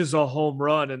crushes a home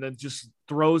run and then just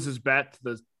throws his bat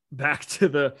back to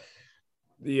the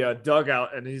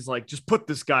dugout, and he's like, just put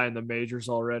this guy in the majors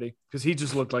already, because he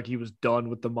just looked like he was done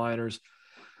with the minors.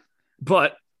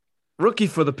 But rookie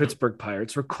for the Pittsburgh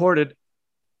Pirates recorded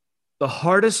the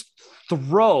hardest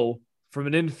throw from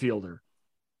an infielder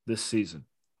this season.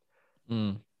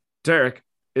 Derek,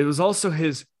 it was also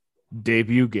his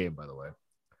debut game, by the way.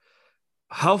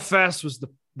 How fast was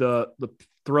the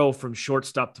throw from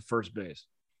shortstop to first base?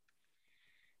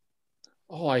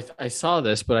 Oh, I saw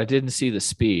this, but I didn't see the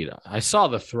speed. I saw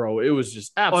the throw. It was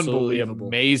just absolutely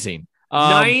amazing.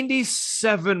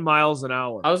 97 miles an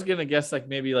hour. I was going to guess like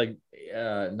maybe like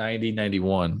 90,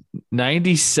 91.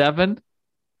 97?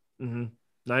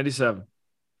 97.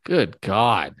 Good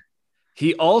God.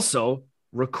 He also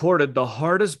recorded the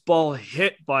hardest ball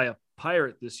hit by a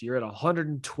Pirate this year at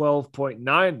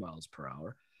 112.9 miles per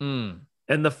hour. And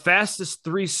the fastest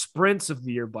 3 sprints of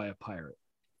the year by a Pirate.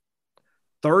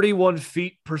 31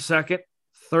 feet per second,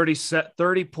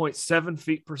 30.7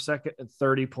 feet per second, and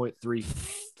 30.3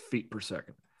 feet per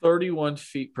second. 31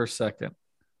 feet per second.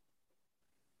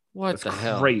 What the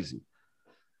hell? Crazy.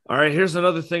 All right, here's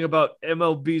another thing about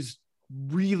MLB's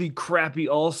really crappy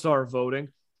all-star voting.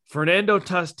 Fernando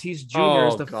Tatis Jr.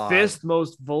 is the 5th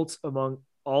most votes among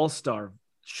all-star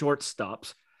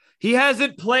shortstops. He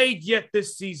hasn't played yet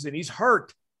this season. He's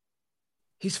hurt.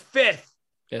 He's 5th.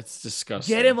 It's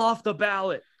disgusting. Get him off the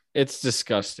ballot. It's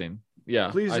disgusting.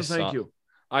 Yeah. Please and thank you.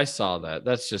 I saw that.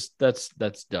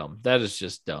 That's dumb. That is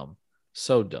just dumb.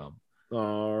 So dumb.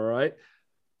 All right.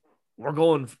 We're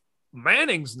going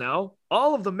Mannings now.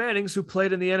 All of the Mannings who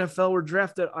played in the NFL were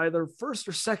drafted either 1st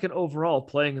or 2nd overall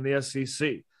playing in the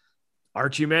SEC.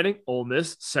 Archie Manning, Ole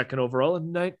Miss, 2nd overall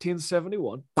in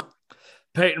 1971.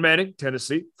 Peyton Manning,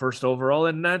 Tennessee, 1st overall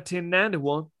in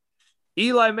 1991.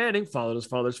 Eli Manning followed his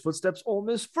father's footsteps. Ole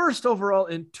Miss, 1st overall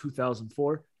in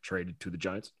 2004, traded to the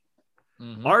Giants.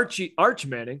 Arch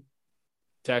Manning,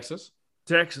 Texas.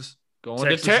 Going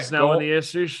Texas to Texas now in the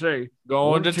SEC.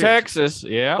 Going to Texas.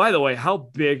 Yeah. By the way, how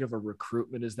big of a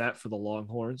recruitment is that for the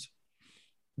Longhorns?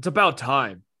 It's about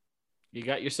time. You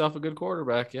got yourself a good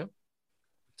quarterback, yeah.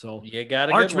 So you got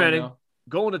a Arch good one, Manning though.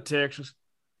 Going to Texas,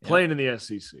 playing in the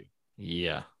SEC.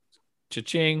 Yeah.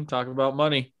 Cha-ching, talking about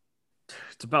money.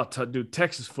 It's about dude.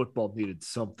 Texas football needed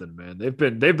something, man. They've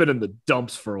been in the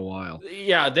dumps for a while.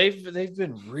 Yeah, they've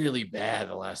been really bad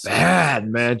the last. Bad,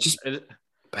 man, just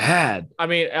bad. I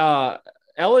mean,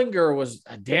 Ellinger was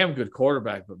a damn good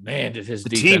quarterback, but man, did his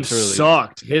defense team really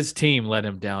sucked. His team let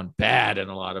him down bad in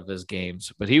a lot of his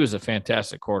games, but he was a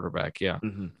fantastic quarterback. Yeah.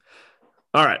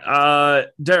 All right,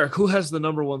 Derek, who has the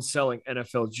number 1 selling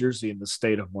NFL jersey in the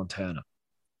state of Montana?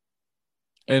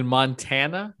 In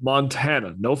Montana?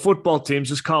 Montana. No football teams,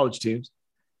 just college teams.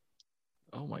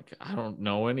 Oh, my God. I don't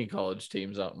know any college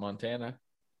teams out in Montana.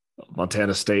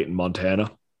 Montana State and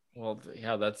Montana. Well,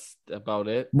 yeah, that's about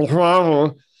it.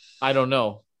 I don't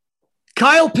know.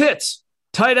 Kyle Pitts,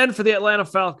 tight end for the Atlanta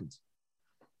Falcons.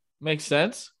 Makes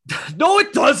sense. No,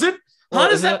 it doesn't. How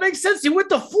does that make sense? He went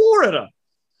to Florida.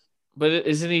 But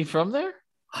isn't he from there?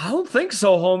 I don't think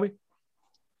so, homie.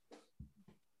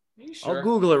 Are you sure? I'll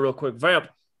Google it real quick. Vamp,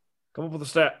 come up with a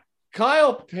stat.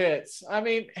 Kyle Pitts. I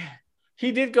mean,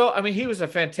 he did go. I mean, he was a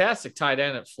fantastic tight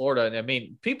end at Florida. And I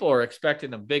mean, people are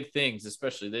expecting him big things,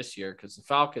 especially this year, because the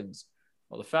Falcons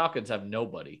have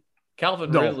nobody.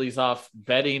 Calvin Ridley's off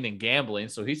betting and gambling,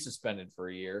 so he's suspended for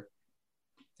a year.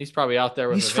 He's probably out there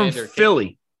with He's from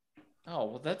Philly. Oh,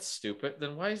 well, that's stupid.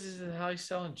 Then why is this how he's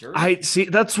selling jerseys? I see.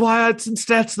 That's why it's in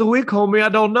Stats of the Week, homie. I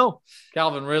don't know.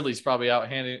 Calvin Ridley's probably out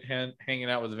hanging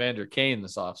out with Evander Kane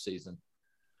this offseason.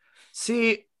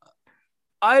 See,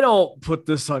 I don't put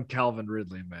this on Calvin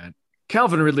Ridley, man.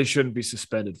 Calvin Ridley shouldn't be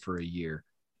suspended for a year.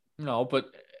 No, but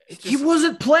he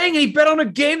wasn't playing, and he bet on a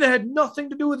game that had nothing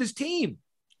to do with his team.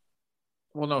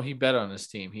 Well, no, he bet on his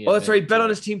team. That's right. He bet on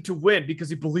his team to win because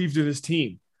he believed in his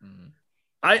team.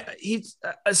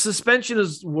 A suspension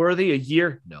is worthy a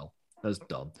year. No, that's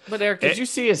dumb. But Eric, did you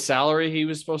see his salary he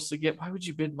was supposed to get? Why would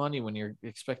you bid money when you're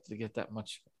expected to get that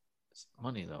much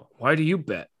money, though? Why do you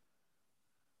bet?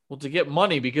 Well, to get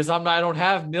money because I don't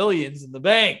have millions in the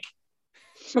bank.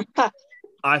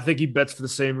 I think he bets for the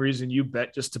same reason you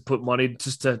bet, just to put money,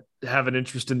 just to have an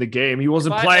interest in the game. He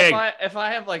wasn't playing. If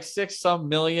I have like 6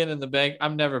 million in the bank,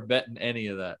 I'm never betting any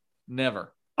of that.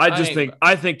 Never.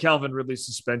 I think Calvin Ridley's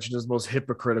suspension is the most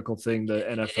hypocritical thing the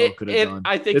NFL could have done.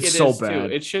 I think it's so bad.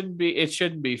 Too. It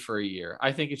shouldn't be for a year.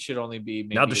 I think it should only be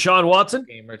maybe now Deshaun Watson,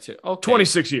 a game or two. Okay.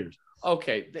 26 years.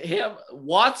 Okay,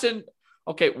 Watson.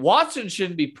 Okay, Watson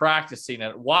shouldn't be practicing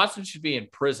it. Watson should be in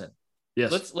prison.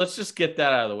 Yes. Let's just get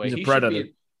that out of the way. He's a predator.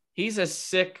 He's a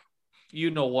sick, you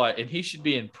know what, and he should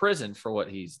be in prison for what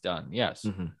he's done. Yes.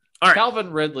 Mm-hmm. All right.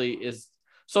 Calvin Ridley is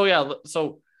so yeah.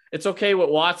 So it's okay what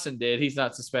Watson did. He's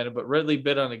not suspended, but Ridley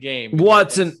bid on a game.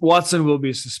 Watson will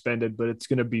be suspended, but it's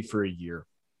going to be for a year.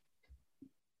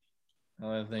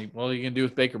 I think, well, you can do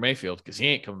with Baker Mayfield because he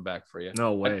ain't coming back for you.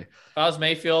 No way. If I was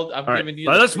Mayfield, I'm giving you.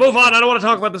 Let's move on. I don't want to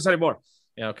talk about this anymore.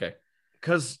 Yeah, okay.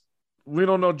 Because we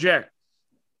don't know Jack.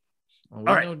 Well,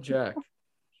 we know Jack.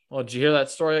 Well, did you hear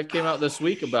that story that came out this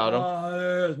week about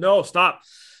him? No, stop.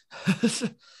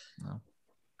 No.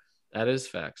 That is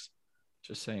facts.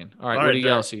 Just saying. All right,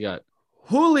 what else you got?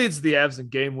 Who leads the Avs in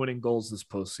game-winning goals this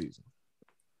postseason?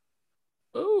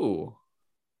 Ooh.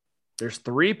 There's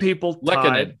 3 people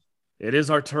tied. It is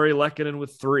Arturi Lehkonen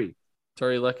with 3.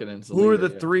 Arturi Lehkonen's the Who leader, are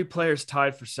the 3 players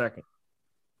tied for second?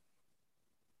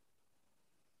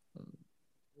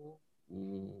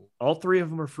 Ooh. All 3 of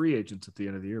them are free agents at the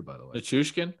end of the year, by the way.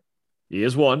 Nichushkin? He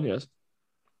is one, yes.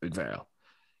 Big Val.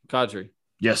 Kadri?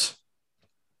 Yes.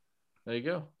 There you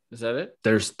go. Is that it?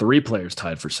 There's 3 players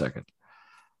tied for second.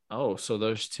 Oh, so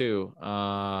there's 2.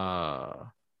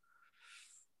 God,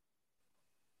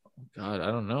 I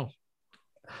don't know.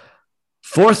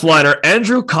 4th liner,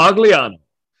 Andrew Cogliano.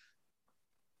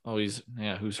 Oh,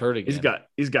 who's hurt again?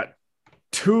 He's got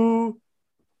 2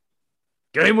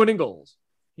 game-winning goals.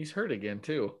 He's hurt again,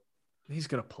 too. He's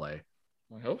going to play.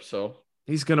 I hope so.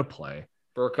 He's going to play.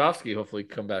 Burakovsky hopefully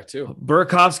come back, too.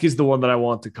 Burakovsky's the one that I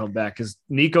want to come back because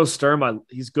Nico Sturm,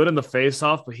 he's good in the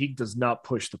face-off, but he does not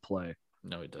push the play.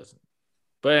 No, he doesn't.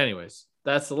 But anyways,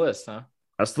 that's the list, huh?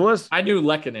 That's the list. I knew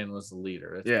Lehkonen was the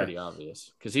leader. It's pretty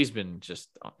obvious because he's been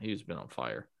on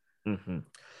fire. Mm-hmm.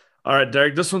 All right,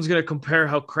 Derek, this one's going to compare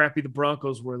how crappy the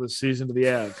Broncos were this season to the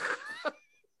Avs.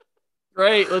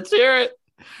 Great. Let's hear it.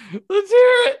 Let's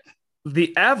hear it.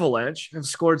 The Avalanche have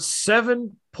scored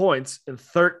 7 points in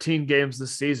 13 games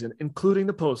this season, including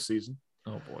the postseason.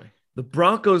 Oh, boy. The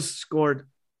Broncos scored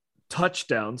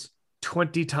touchdowns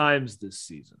 20 times this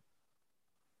season.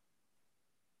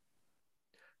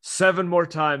 7 more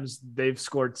times they've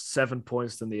scored 7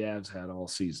 points than the Avs had all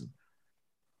season.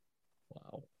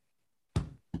 Wow.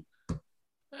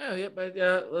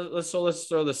 Let's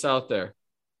throw this out there.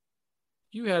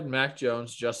 You had Mac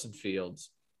Jones, Justin Fields.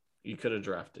 You could have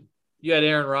drafted. You had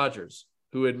Aaron Rodgers,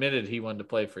 who admitted he wanted to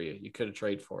play for you. You could have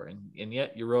traded for, and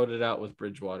yet you wrote it out with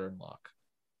Bridgewater and Locke.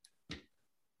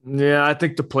 Yeah, I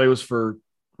think the play was for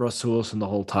Russell Wilson the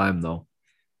whole time, though.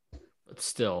 But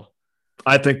still.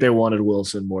 I think they wanted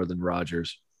Wilson more than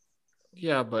Rodgers.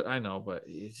 Yeah, but I know, but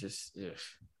it's just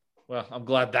well, I'm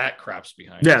glad that crap's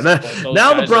behind us.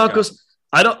 Now the Broncos,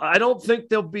 I don't think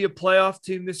they'll be a playoff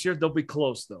team this year. They'll be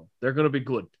close though. They're going to be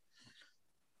good.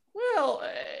 Well,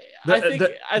 I think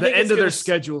the end of their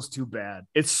schedule is too bad.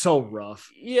 It's so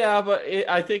rough. Yeah, but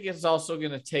I think it's also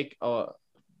going to take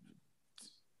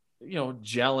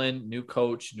gelling, new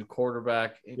coach, new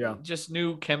quarterback, just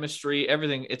new chemistry,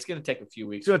 everything. It's going to take a few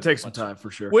weeks. It's going to take some time for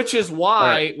sure. Which is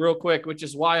why, real quick,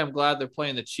 I'm glad they're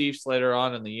playing the Chiefs later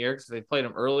on in the year because if they played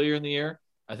them earlier in the year,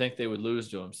 I think they would lose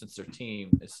to them since their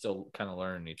team is still kind of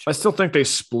learning each other. I still think they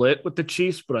split with the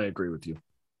Chiefs, but I agree with you.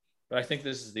 But I think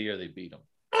this is the year they beat them.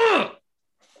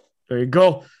 There you go.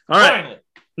 All right. Finally.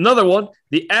 Another one.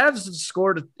 The Avs have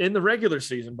scored in the regular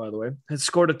season, by the way, has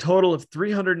scored a total of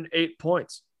 308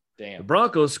 points. Damn. The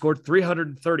Broncos scored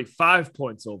 335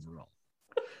 points overall.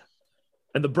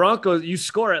 And the Broncos, you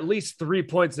score at least 3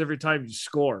 points every time you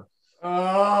score.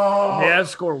 Oh. The Avs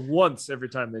score once every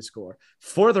time they score.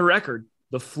 For the record,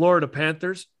 the Florida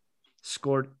Panthers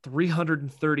scored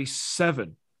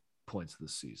 337 points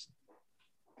this season.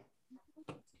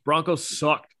 Broncos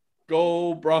sucked.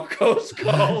 Go Broncos,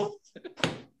 go.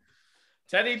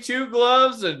 Teddy Two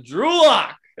Gloves and Drew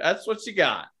Lock. That's what you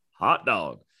got. Hot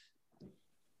dog.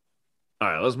 All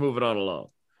right, let's move it on along.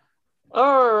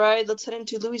 All right, let's head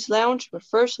into Louis Lounge. But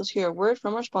first, let's hear a word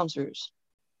from our sponsors.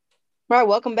 All right,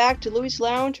 welcome back to Louis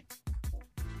Lounge.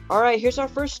 All right, here's our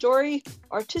first story.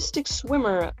 Artistic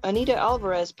swimmer Anita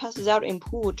Alvarez passes out in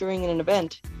pool during an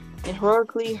event. And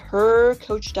heroically, her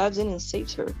coach dives in and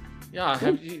saves her. Yeah,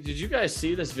 did you guys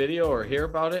see this video or hear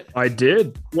about it? I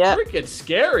did. Yeah. Freaking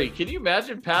scary. Can you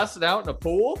imagine passing out in a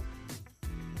pool?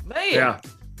 Man. Yeah.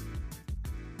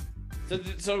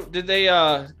 So did they, you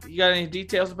got any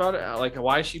details about it? Like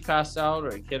why she passed out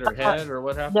or hit her head or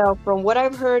what happened? No, from what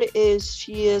I've heard is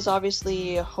she is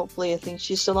obviously, hopefully, I think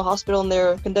she's still in the hospital and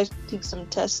they're conducting some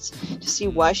tests to see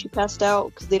why she passed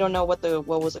out because they don't know what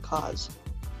was the cause.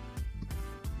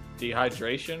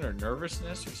 Dehydration or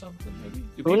nervousness or something maybe?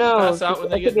 Do Who knows? pass out when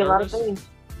That they could get be a lot nervous? of things.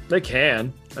 They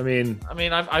can. I mean,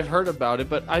 I've heard about it,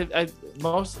 but I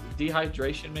most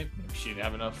dehydration maybe she didn't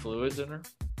have enough fluids in her.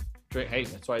 Hey,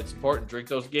 that's why it's important. Drink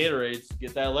those Gatorades.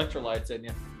 Get that electrolytes in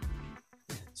you,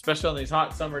 especially on these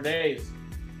hot summer days.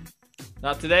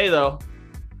 Not today though.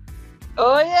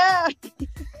 Oh yeah.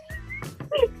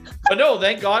 But no,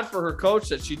 thank God for her coach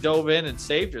that she dove in and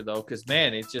saved her though, because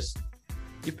man, it's just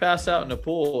You pass out in the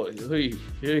pool.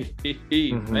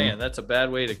 Man, that's a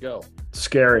bad way to go.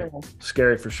 Scary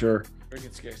for sure.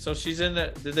 Freaking scary. So she's in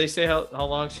the. Did they say how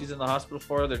long she's in the hospital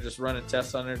for? They're just running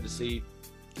tests on her to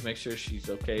make sure she's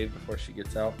okay before she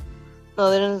gets out. No,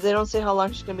 they don't say how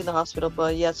long she's gonna be in the hospital,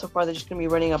 but yeah, so far they're just gonna be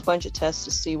running a bunch of tests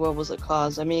to see what was the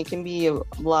cause. I mean, it can be a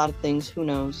lot of things. Who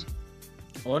knows?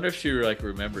 I wonder if she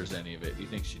remembers any of it. Do you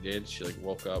think she did? She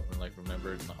woke up and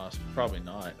remembered in the hospital? Probably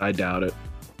not. I doubt it.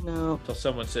 No. Until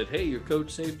someone said, "Hey, your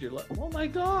coach saved your life." Oh my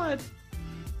god.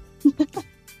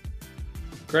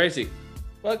 Crazy.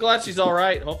 Well, glad she's all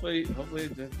right. Hopefully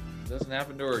it doesn't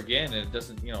happen to her again, and it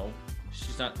doesn't.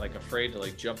 She's not afraid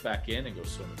to jump back in and go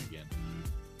swimming again.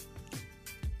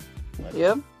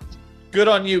 Yep. Good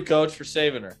on you, coach, for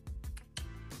saving her.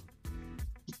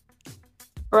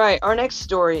 All right, our next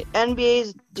story.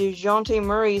 NBA's DeJounte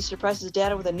Murray surprises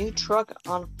dad with a new truck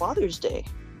on Father's Day.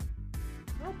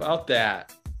 How about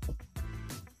that?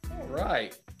 All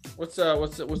right. What's the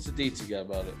deets you got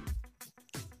about it?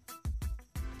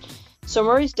 So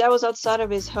Murray's dad was outside of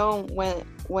his home when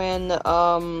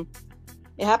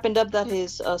it happened up that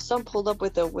his son pulled up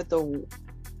with a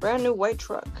brand new white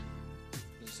truck.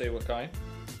 Does it say what kind?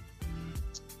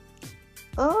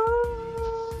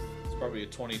 It's probably a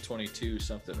 2022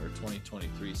 something or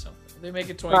 2023 something. Are they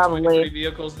making 2023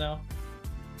 vehicles now?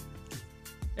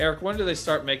 Eric, when do they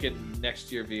start making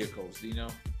next year vehicles? Do you know?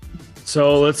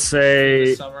 So let's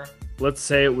say summer. Let's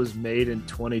say it was made in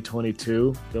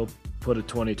 2022. They'll put a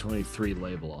 2023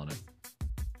 label on it.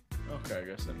 Okay, I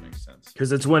guess that makes sense.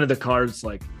 Because it's when the car's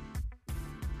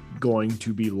going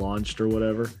to be launched or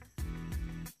whatever.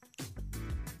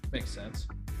 Makes sense.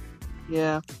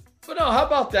 Yeah. But no, how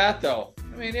about that though?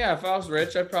 I mean, yeah, if I was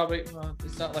rich, I'd probably. Well,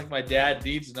 it's not like my dad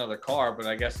needs another car, but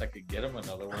I guess I could get him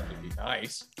another one to be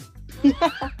nice.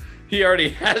 He already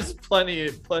has plenty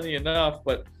enough.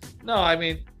 But no, I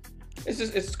mean,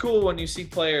 it's cool when you see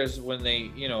players when they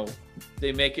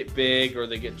make it big or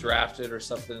they get drafted or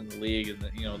something in the league, and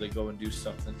they go and do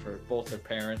something for both their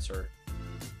parents or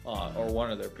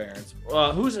one of their parents.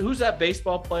 Who's that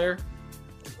baseball player?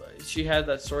 She had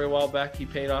that story a while back. He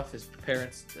paid off his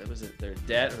parents. Was it their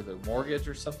debt or their mortgage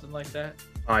or something like that?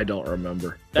 I don't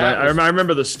remember. I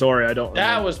remember the story. I don't. That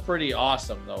remember. Was pretty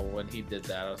awesome though when he did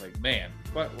that. I was like, man,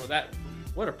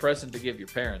 what a present to give your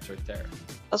parents right there.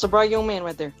 That's a bright young man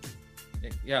right there.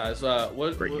 Yeah, it's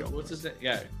what's his name?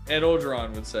 Yeah, Ed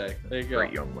Ogeron would say. There you go.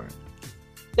 Great young man.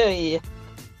 Yeah.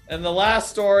 And the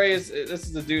last story is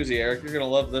a doozy, Eric. You're gonna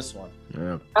love this one.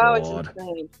 Oh, it's God.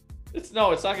 insane. It's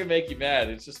not gonna make you mad.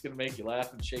 It's just gonna make you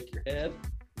laugh and shake your head.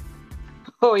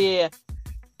 Oh yeah.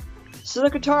 So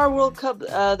the Qatar World Cup,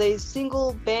 they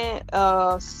single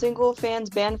fans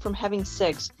banned from having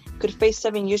sex could face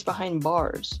 7 years behind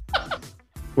bars.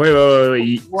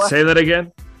 Wait. Say that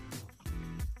again.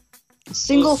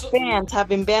 Single fans have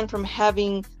been banned from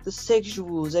having the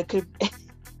sexuals that could.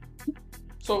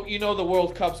 So the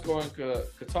World Cup's going to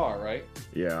Qatar, right?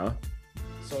 Yeah.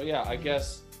 So yeah, I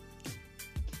guess.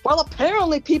 Well,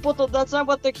 apparently people that's not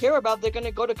what they care about. They're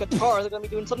gonna go to Qatar. They're gonna be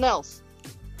doing something else.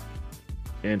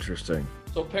 So Interesting.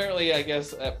 apparently, I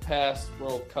guess at past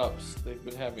World Cups, they've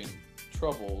been having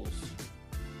troubles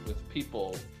with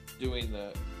people doing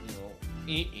the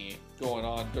going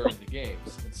on during the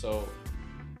games, and so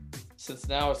since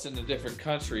now it's in a different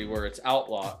country where it's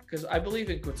outlawed, because I believe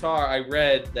in Qatar, I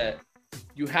read that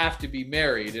you have to be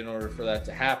married in order for that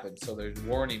to happen. So they're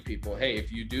warning people, hey,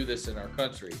 if you do this in our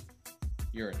country,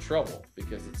 you're in trouble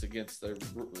because it's against their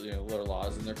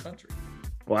laws in their country.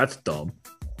 Well, that's dumb.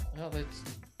 Well, that's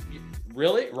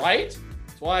really right.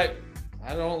 That's why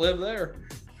I don't live there.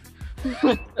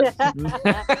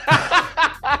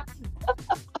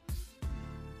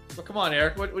 But come on,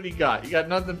 Eric. What do you got? You got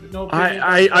nothing? No.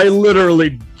 I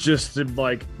literally just am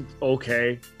like,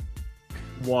 okay,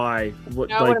 why?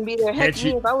 What? I wouldn't be there. Heck,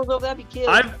 me, if I was over, that'd be killed.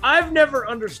 I've never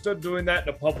understood doing that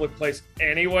in a public place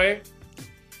anyway.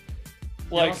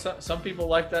 Some people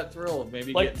like that thrill of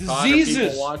maybe like getting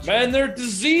diseases, caught man. There are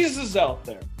diseases out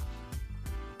there.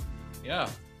 Yeah,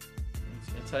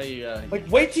 that's how you.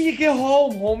 Wait till you get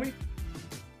home, homie.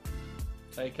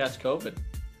 That's how you catch COVID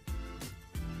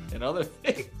and other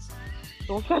things.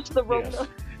 Don't catch the Rona. Yes.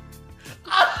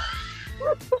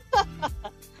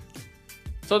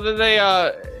 So did they?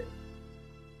 I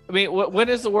mean, when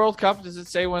is the World Cup? Does it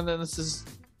say when? Then this is.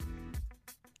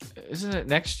 Isn't it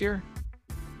next year?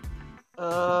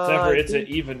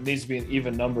 It needs to be an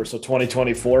even number, so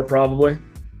 2024 probably.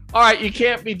 All right, you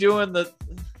can't be doing the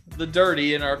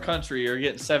dirty in our country or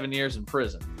getting 7 years in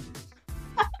prison.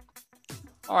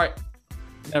 All right,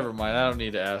 never mind. I don't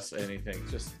need to ask anything.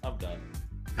 Just I'm done.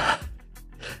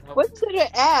 What's there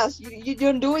to ask? You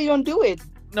don't do it. You don't do it.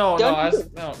 No, Don't do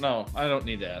it. no. I don't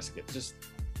need to ask it. Just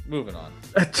moving on.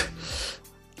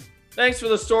 Thanks for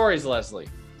the stories, Leslie.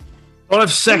 Don't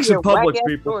have sex in public, Whack-ass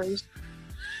people. stories.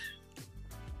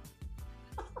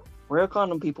 Wear a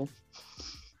condom, people.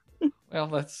 Well,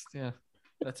 that's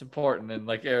important. And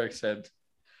like Eric said,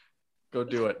 go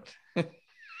do it.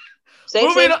 Stay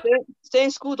Moving safe. on. Stay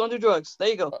in school. Don't do drugs. There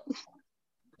you go.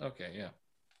 Okay, yeah.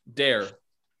 Dare.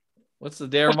 What's the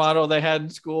dare motto they had in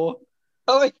school?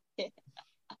 Oh, yeah.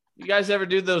 You guys ever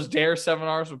do those dare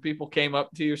seminars when people came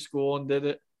up to your school and did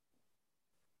it?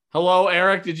 Hello,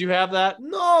 Eric. Did you have that?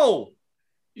 No.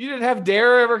 You didn't have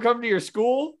dare ever come to your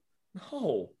school?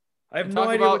 No. I have You no talk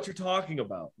idea about- what you're talking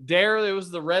about. Dare, it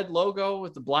was the red logo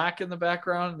with the black in the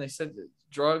background, and they said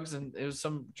drugs, and it was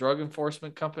some drug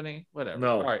enforcement company. Whatever.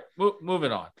 No. All right,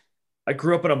 moving on. I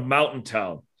grew up in a mountain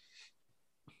town.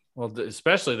 Well,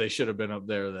 especially they should have been up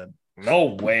there then. No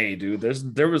way, dude.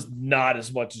 There was not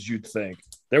as much as you'd think.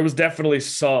 There was definitely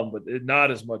some, but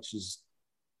not as much as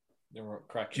There were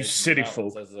crackheads You in the city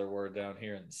mountains folk. as there were down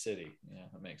here in the city. Yeah,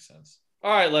 that makes sense.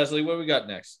 All right, Leslie, what do we got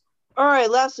next? All right.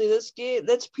 Lastly, let's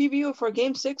preview for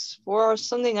Game 6 for our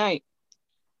Sunday night.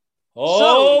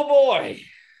 Oh boy!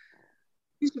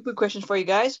 Here's some quick questions for you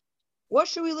guys. What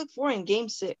should we look for in Game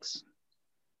 6?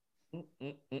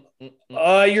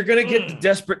 you're gonna get the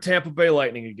desperate Tampa Bay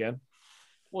Lightning again.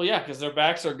 Well, yeah, because their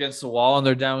backs are against the wall and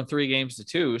they're down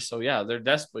 3-2. So yeah, they're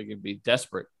desperately gonna be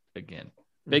desperate again,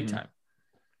 big Mhm. time.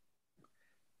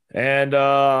 And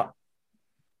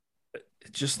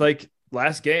just like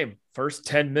last game, first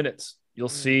 10 minutes,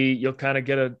 you'll kind of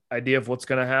get an idea of what's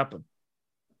gonna happen.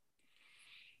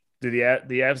 Do the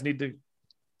Avs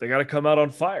they got to come out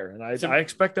on fire, and I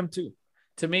expect them to.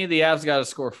 To me, the Avs got to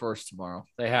score first tomorrow.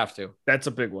 They have to. That's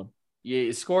a big one.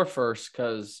 You score first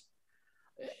because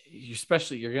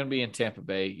you're going to be in Tampa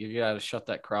Bay. You got to shut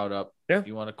that crowd up. Yeah.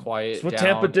 You want to quiet It's what down.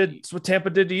 Tampa did. It's what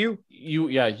Tampa did to you.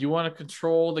 You want to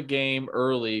control the game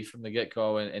early from the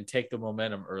get-go and take the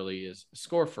momentum early. Is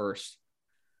score first.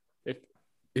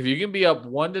 If you can be up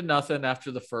 1-0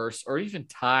 after the first, or even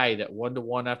tied at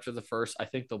 1-1 after the first, I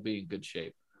think they'll be in good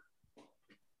shape.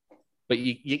 But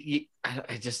I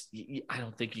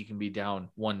don't think you can be down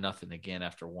 1-0 again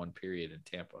after one period in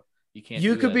Tampa. You can't.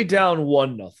 You could be down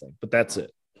 1-0, but that's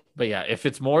it. But yeah, if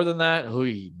it's more than that,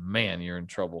 man, you're in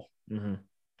trouble. Mm-hmm.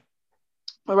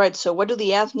 All right. So what do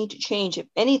the Avs need to change, if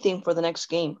anything, for the next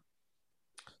game?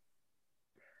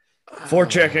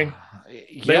 Forechecking.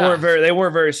 They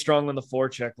weren't very strong on the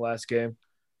forecheck last game.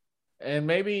 And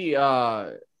maybe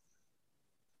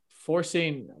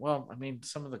forcing. Well, I mean,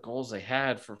 some of the goals they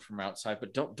had from outside,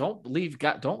 but don't leave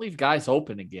guys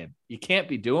open again. You can't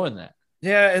be doing that.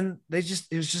 Yeah, and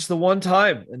it was just the one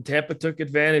time, and Tampa took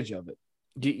advantage of it.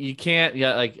 You can't.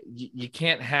 Yeah, like you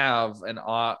can't have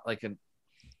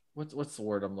what's the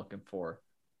word I'm looking for?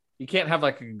 You can't have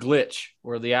like a glitch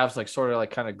where the Avs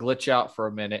kind of glitch out for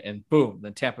a minute and boom,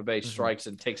 then Tampa Bay strikes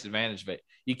and takes advantage of it.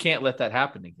 You can't let that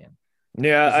happen again.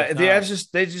 Yeah, the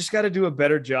Avs they just got to do a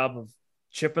better job of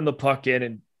chipping the puck in,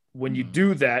 and when you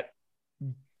do that,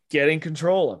 getting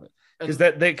control of it.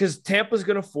 Because Tampa's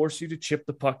going to force you to chip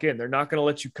the puck in. They're not going to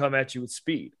let you come at you with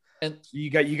speed. And so you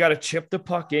got to chip the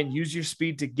puck in, use your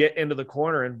speed to get into the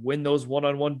corner and win those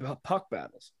one-on-one puck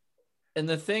battles. And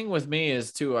the thing with me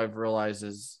is too, I've realized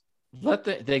is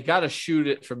they got to shoot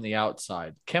it from the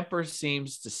outside. Kemper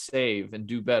seems to save and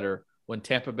do better when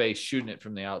Tampa Bay's shooting it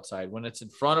from the outside. When it's in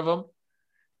front of him,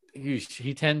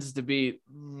 he tends to be.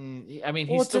 I mean,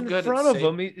 he's still good in front of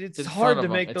him. It's hard to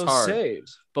make those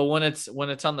saves. But when it's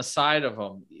on the side of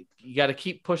him, you got to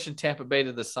keep pushing Tampa Bay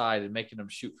to the side and making them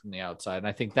shoot from the outside. And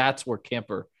I think that's where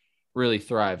Kemper really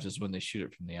thrives, is when they shoot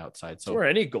it from the outside. So where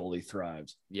any goalie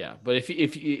thrives. Yeah, but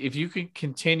if you can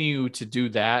continue to do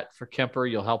that for Kemper,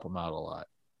 you'll help him out a lot.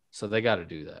 So they got to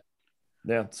do that.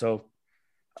 Yeah. So,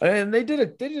 and they did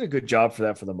a good job for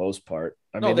that for the most part.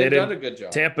 I mean, they've done a good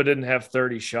job. Tampa didn't have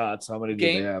 30 shots. How many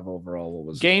did they have overall? What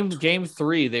was game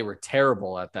 3? They were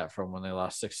terrible at that from when they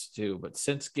lost 6-2. But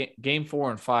since game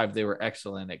 4 and 5, they were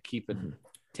excellent at keeping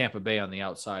Tampa Bay on the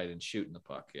outside and shooting the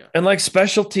puck. Yeah, and like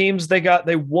special teams, they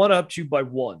one-upped you by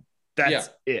 1. That's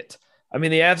it. I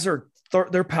mean, the Avs are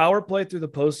their power play through the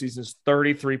postseason is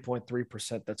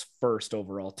 33.3%. That's first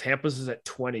overall. Tampa's is at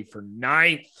 20 for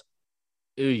 9th.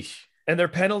 Eesh. And their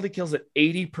penalty kills at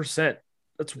 80%.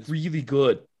 That's really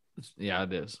good. Yeah,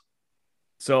 it is.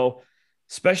 So,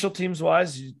 special teams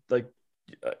wise,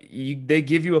 they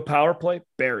give you a power play,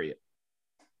 bury it.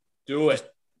 Do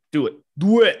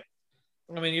it.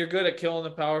 I mean, you're good at killing the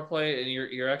power play, and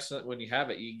you're excellent when you have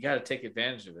it. You got to take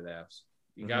advantage of it, Avs.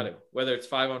 You got to, whether it's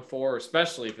 5-on-4, or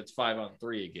especially if it's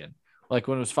 5-on-3 again. Like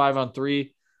when it was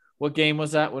 5-on-3, what game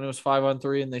was that when it was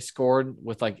 5-on-3 and they scored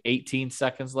with like 18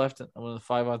 seconds left on the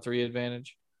 5-on-3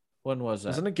 advantage? When was that?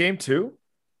 Wasn't it game 2?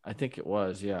 I think it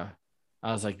was, yeah.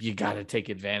 I was like, you got to take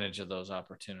advantage of those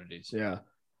opportunities. Yeah.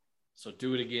 So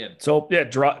do it again. So, yeah,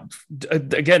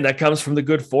 again, that comes from the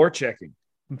good forechecking,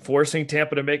 forcing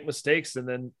Tampa to make mistakes and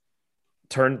then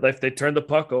if they turn the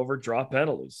puck over, draw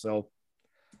penalties. So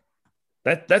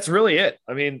that's really it.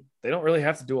 I mean, they don't really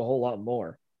have to do a whole lot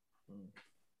more.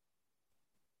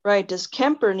 Right. Does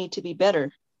Kemper need to be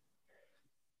better?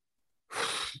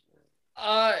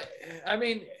 I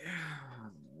mean,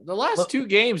 the last 2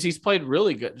 games he's played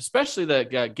really good, especially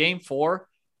the game 4.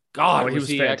 God, he was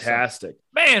fantastic.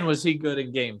 Excellent. Man, was he good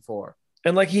in game 4.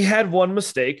 And like he had one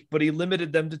mistake, but he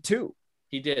limited them to 2.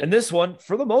 He did. And this one,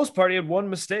 for the most part, he had one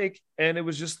mistake, and it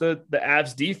was just the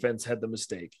Avs defense had the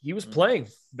mistake. He was playing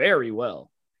very well.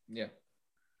 Yeah.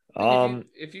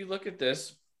 If you look at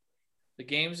this, the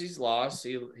games he's lost,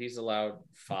 he's allowed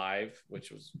 5,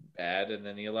 which was bad, and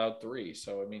then he allowed 3.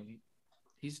 So I mean,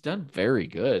 he's done very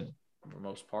good for the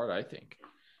most part, I think.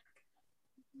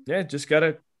 Yeah, just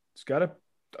gotta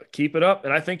keep it up,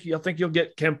 and I think you'll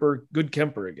get good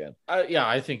Kemper again.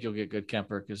 I think you'll get good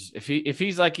Kemper because if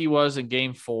he's like he was in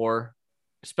game 4,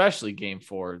 especially game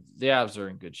 4, the Avs are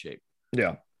in good shape.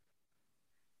 Yeah.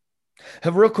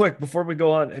 Real quick before we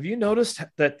go on, have you noticed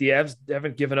that the Avs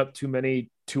haven't given up too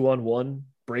many 2-on-1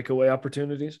 breakaway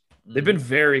opportunities? Mm-hmm. They've been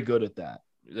very good at that.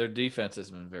 Their defense has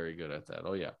been very good at that.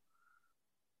 Oh yeah.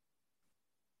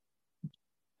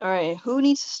 All right, who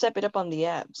needs to step it up on the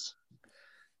Avs?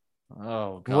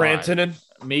 Oh, God. Rantanen.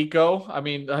 Mikko. I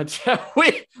mean,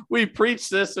 we preached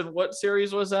this in what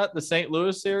series was that? The St.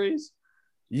 Louis series?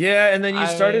 Yeah, and then you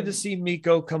started to see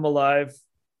Mikko come alive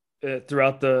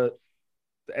throughout the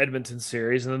Edmonton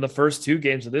series. And then the first 2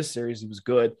 games of this series, he was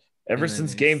good. Ever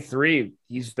since game 3,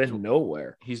 he's been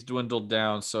nowhere. He's dwindled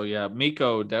down. So, yeah,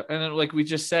 Mikko. And then, like we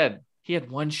just said, he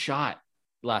had 1 shot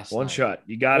last night. 1 shot.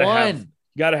 You got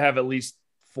to have at least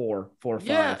 4 or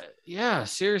 5. Yeah,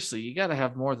 seriously. You got to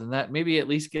have more than that. Maybe at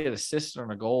least get assist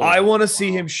on a goal. I want to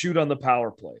see him shoot on the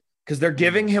power play because they're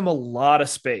giving him a lot of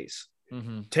space.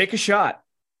 Mm-hmm. Take a shot.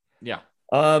 Yeah.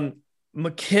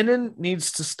 McKinnon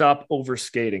needs to stop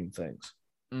overskating things.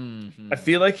 Mm-hmm. I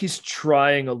feel like he's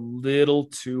trying a little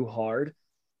too hard.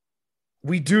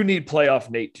 We do need playoff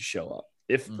Nate to show up.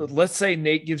 Let's say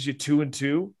Nate gives you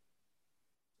 2-2,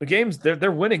 the game's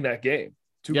they're winning that game.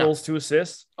 2 goals, 2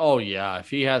 assists. Oh yeah,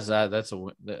 if he has that, the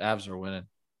Avs are winning.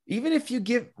 Even if you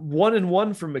get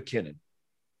 1-1 from McKinnon,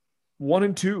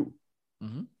 1-2,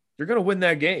 you're gonna win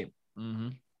that game. Mm-hmm.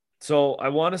 So I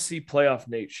want to see playoff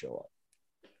Nate show up.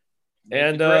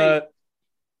 And I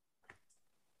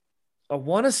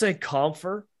want to say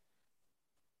Comfer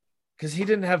because he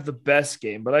didn't have the best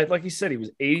game, but like you said, he was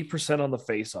 80% on the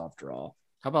faceoff draw.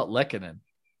 How about Lehkonen?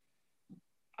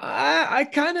 I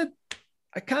kind of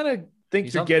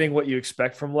think you're getting what you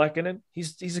expect from Lehkonen.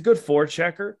 He's a good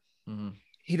forechecker. Mm-hmm.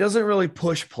 He doesn't really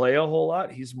push play a whole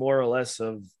lot. He's more or less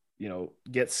of,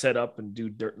 get set up and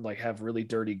do have really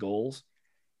dirty goals.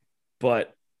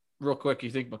 But real quick,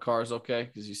 you think Makar's okay?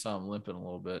 Because you saw him limping a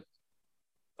little bit.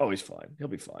 Oh, he's fine. He'll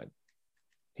be fine.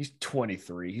 He's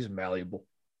 23. He's malleable.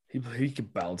 He can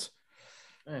bounce.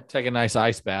 Take a nice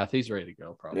ice bath. He's ready to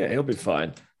go, probably. Yeah, he'll be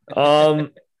fine.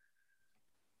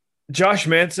 Josh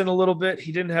Manson a little bit.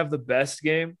 He didn't have the best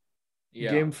game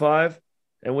in game 5.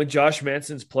 And when Josh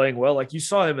Manson's playing well, like you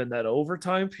saw him in that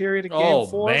overtime period of game 4.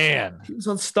 Oh, man. He was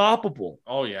unstoppable.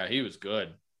 Oh, yeah, he was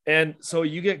good. And so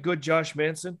you get good Josh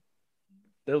Manson,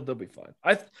 they'll be fine.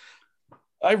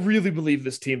 I really believe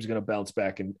this team's going to bounce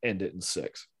back and end it in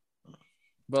 6.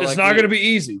 But it's not going to be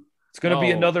easy. It's going to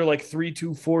be another 3-2,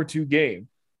 4-2 game.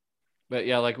 But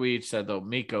yeah, like we each said, though,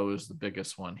 Mikko is the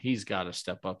biggest one. He's got to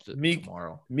step up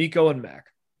tomorrow. Mikko and Mac.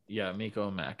 Yeah, Mikko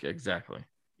and Mac. Exactly.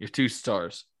 Your 2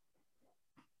 stars.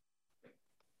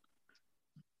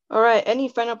 All right. Any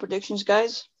final predictions,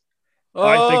 guys?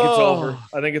 I think it's over.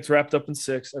 I think it's wrapped up in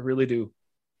 6. I really do.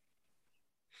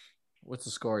 What's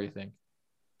the score, you think?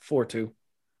 4-2.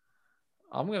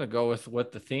 I'm going to go with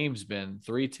what the theme's been,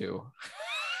 3-2.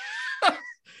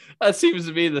 That seems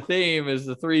to be the theme, is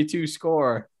the 3-2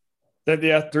 score.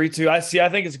 3-2. I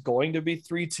think it's going to be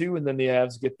 3-2, and then the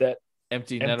Avs get that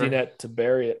empty net to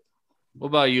bury it. What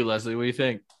about you, Leslie? What do you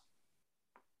think?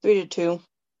 3-2.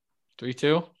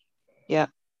 3-2? Yeah.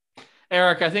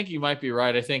 Eric, I think you might be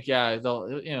right. I think, it'll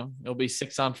be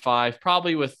 6-on-5,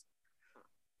 probably with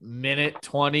minute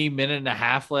and a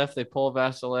half left. They pull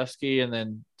Vasilevsky, and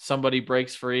then somebody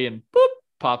breaks free and boop,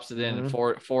 pops it in, and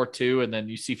 4-2, and then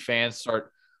you see fans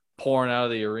start pouring out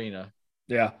of the arena.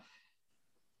 Yeah.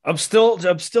 I'm still a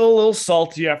little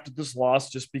salty after this loss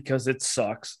just because it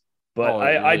sucks. But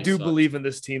I do believe in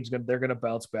this team's they're gonna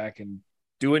bounce back and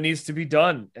do what needs to be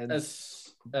done. And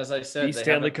as I said, be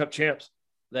Stanley Cup champs.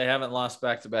 They haven't lost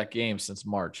back-to-back games since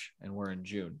March, and we're in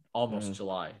June, almost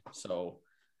July. So,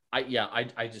 I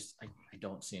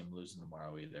don't see him losing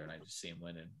tomorrow either, and I just see him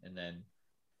winning, and then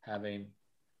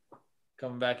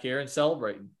coming back here and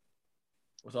celebrating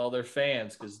with all their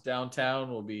fans, because downtown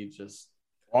will be just.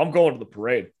 I'm going to the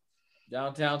parade.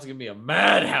 Downtown's gonna be a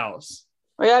madhouse.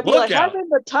 Oh, yeah, I'd be like having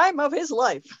the time of his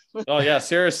life. Oh yeah,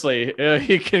 seriously,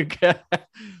 he can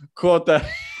quote that.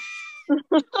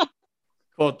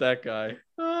 Quote that guy.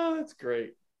 Oh, that's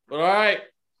great. But all right.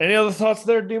 Any other thoughts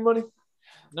there, D-Money?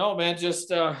 No, man.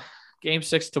 Just Game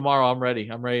 6 tomorrow. I'm ready.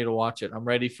 I'm ready to watch it. I'm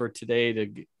ready for today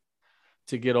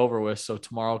to get over with, so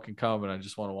tomorrow can come, and I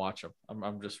just want to watch them.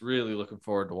 I'm just really looking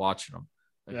forward to watching them.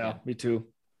 Again. Yeah, me too.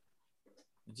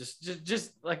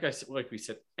 Just like we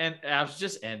said, and Avs,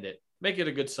 just end it. Make it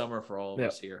a good summer for all of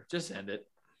us here. Just end it.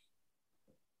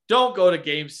 Don't go to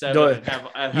Game 7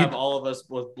 and have all of us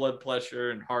with blood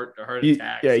pressure and heart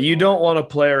attacks. Yeah, you don't want to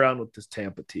play around with this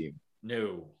Tampa team.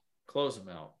 No, close them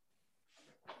out.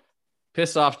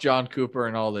 Piss off John Cooper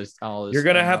and all this. You're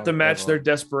gonna have to match their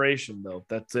desperation, though.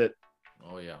 That's it.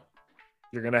 Oh yeah,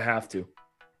 you're gonna have to.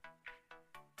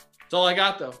 That's all I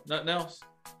got, though. Nothing else.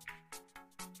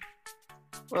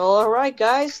 Well, all right,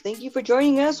 guys. Thank you for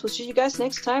joining us. We'll see you guys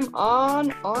next time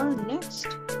on our next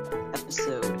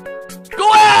episode.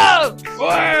 Go Avs! Go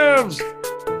Avs!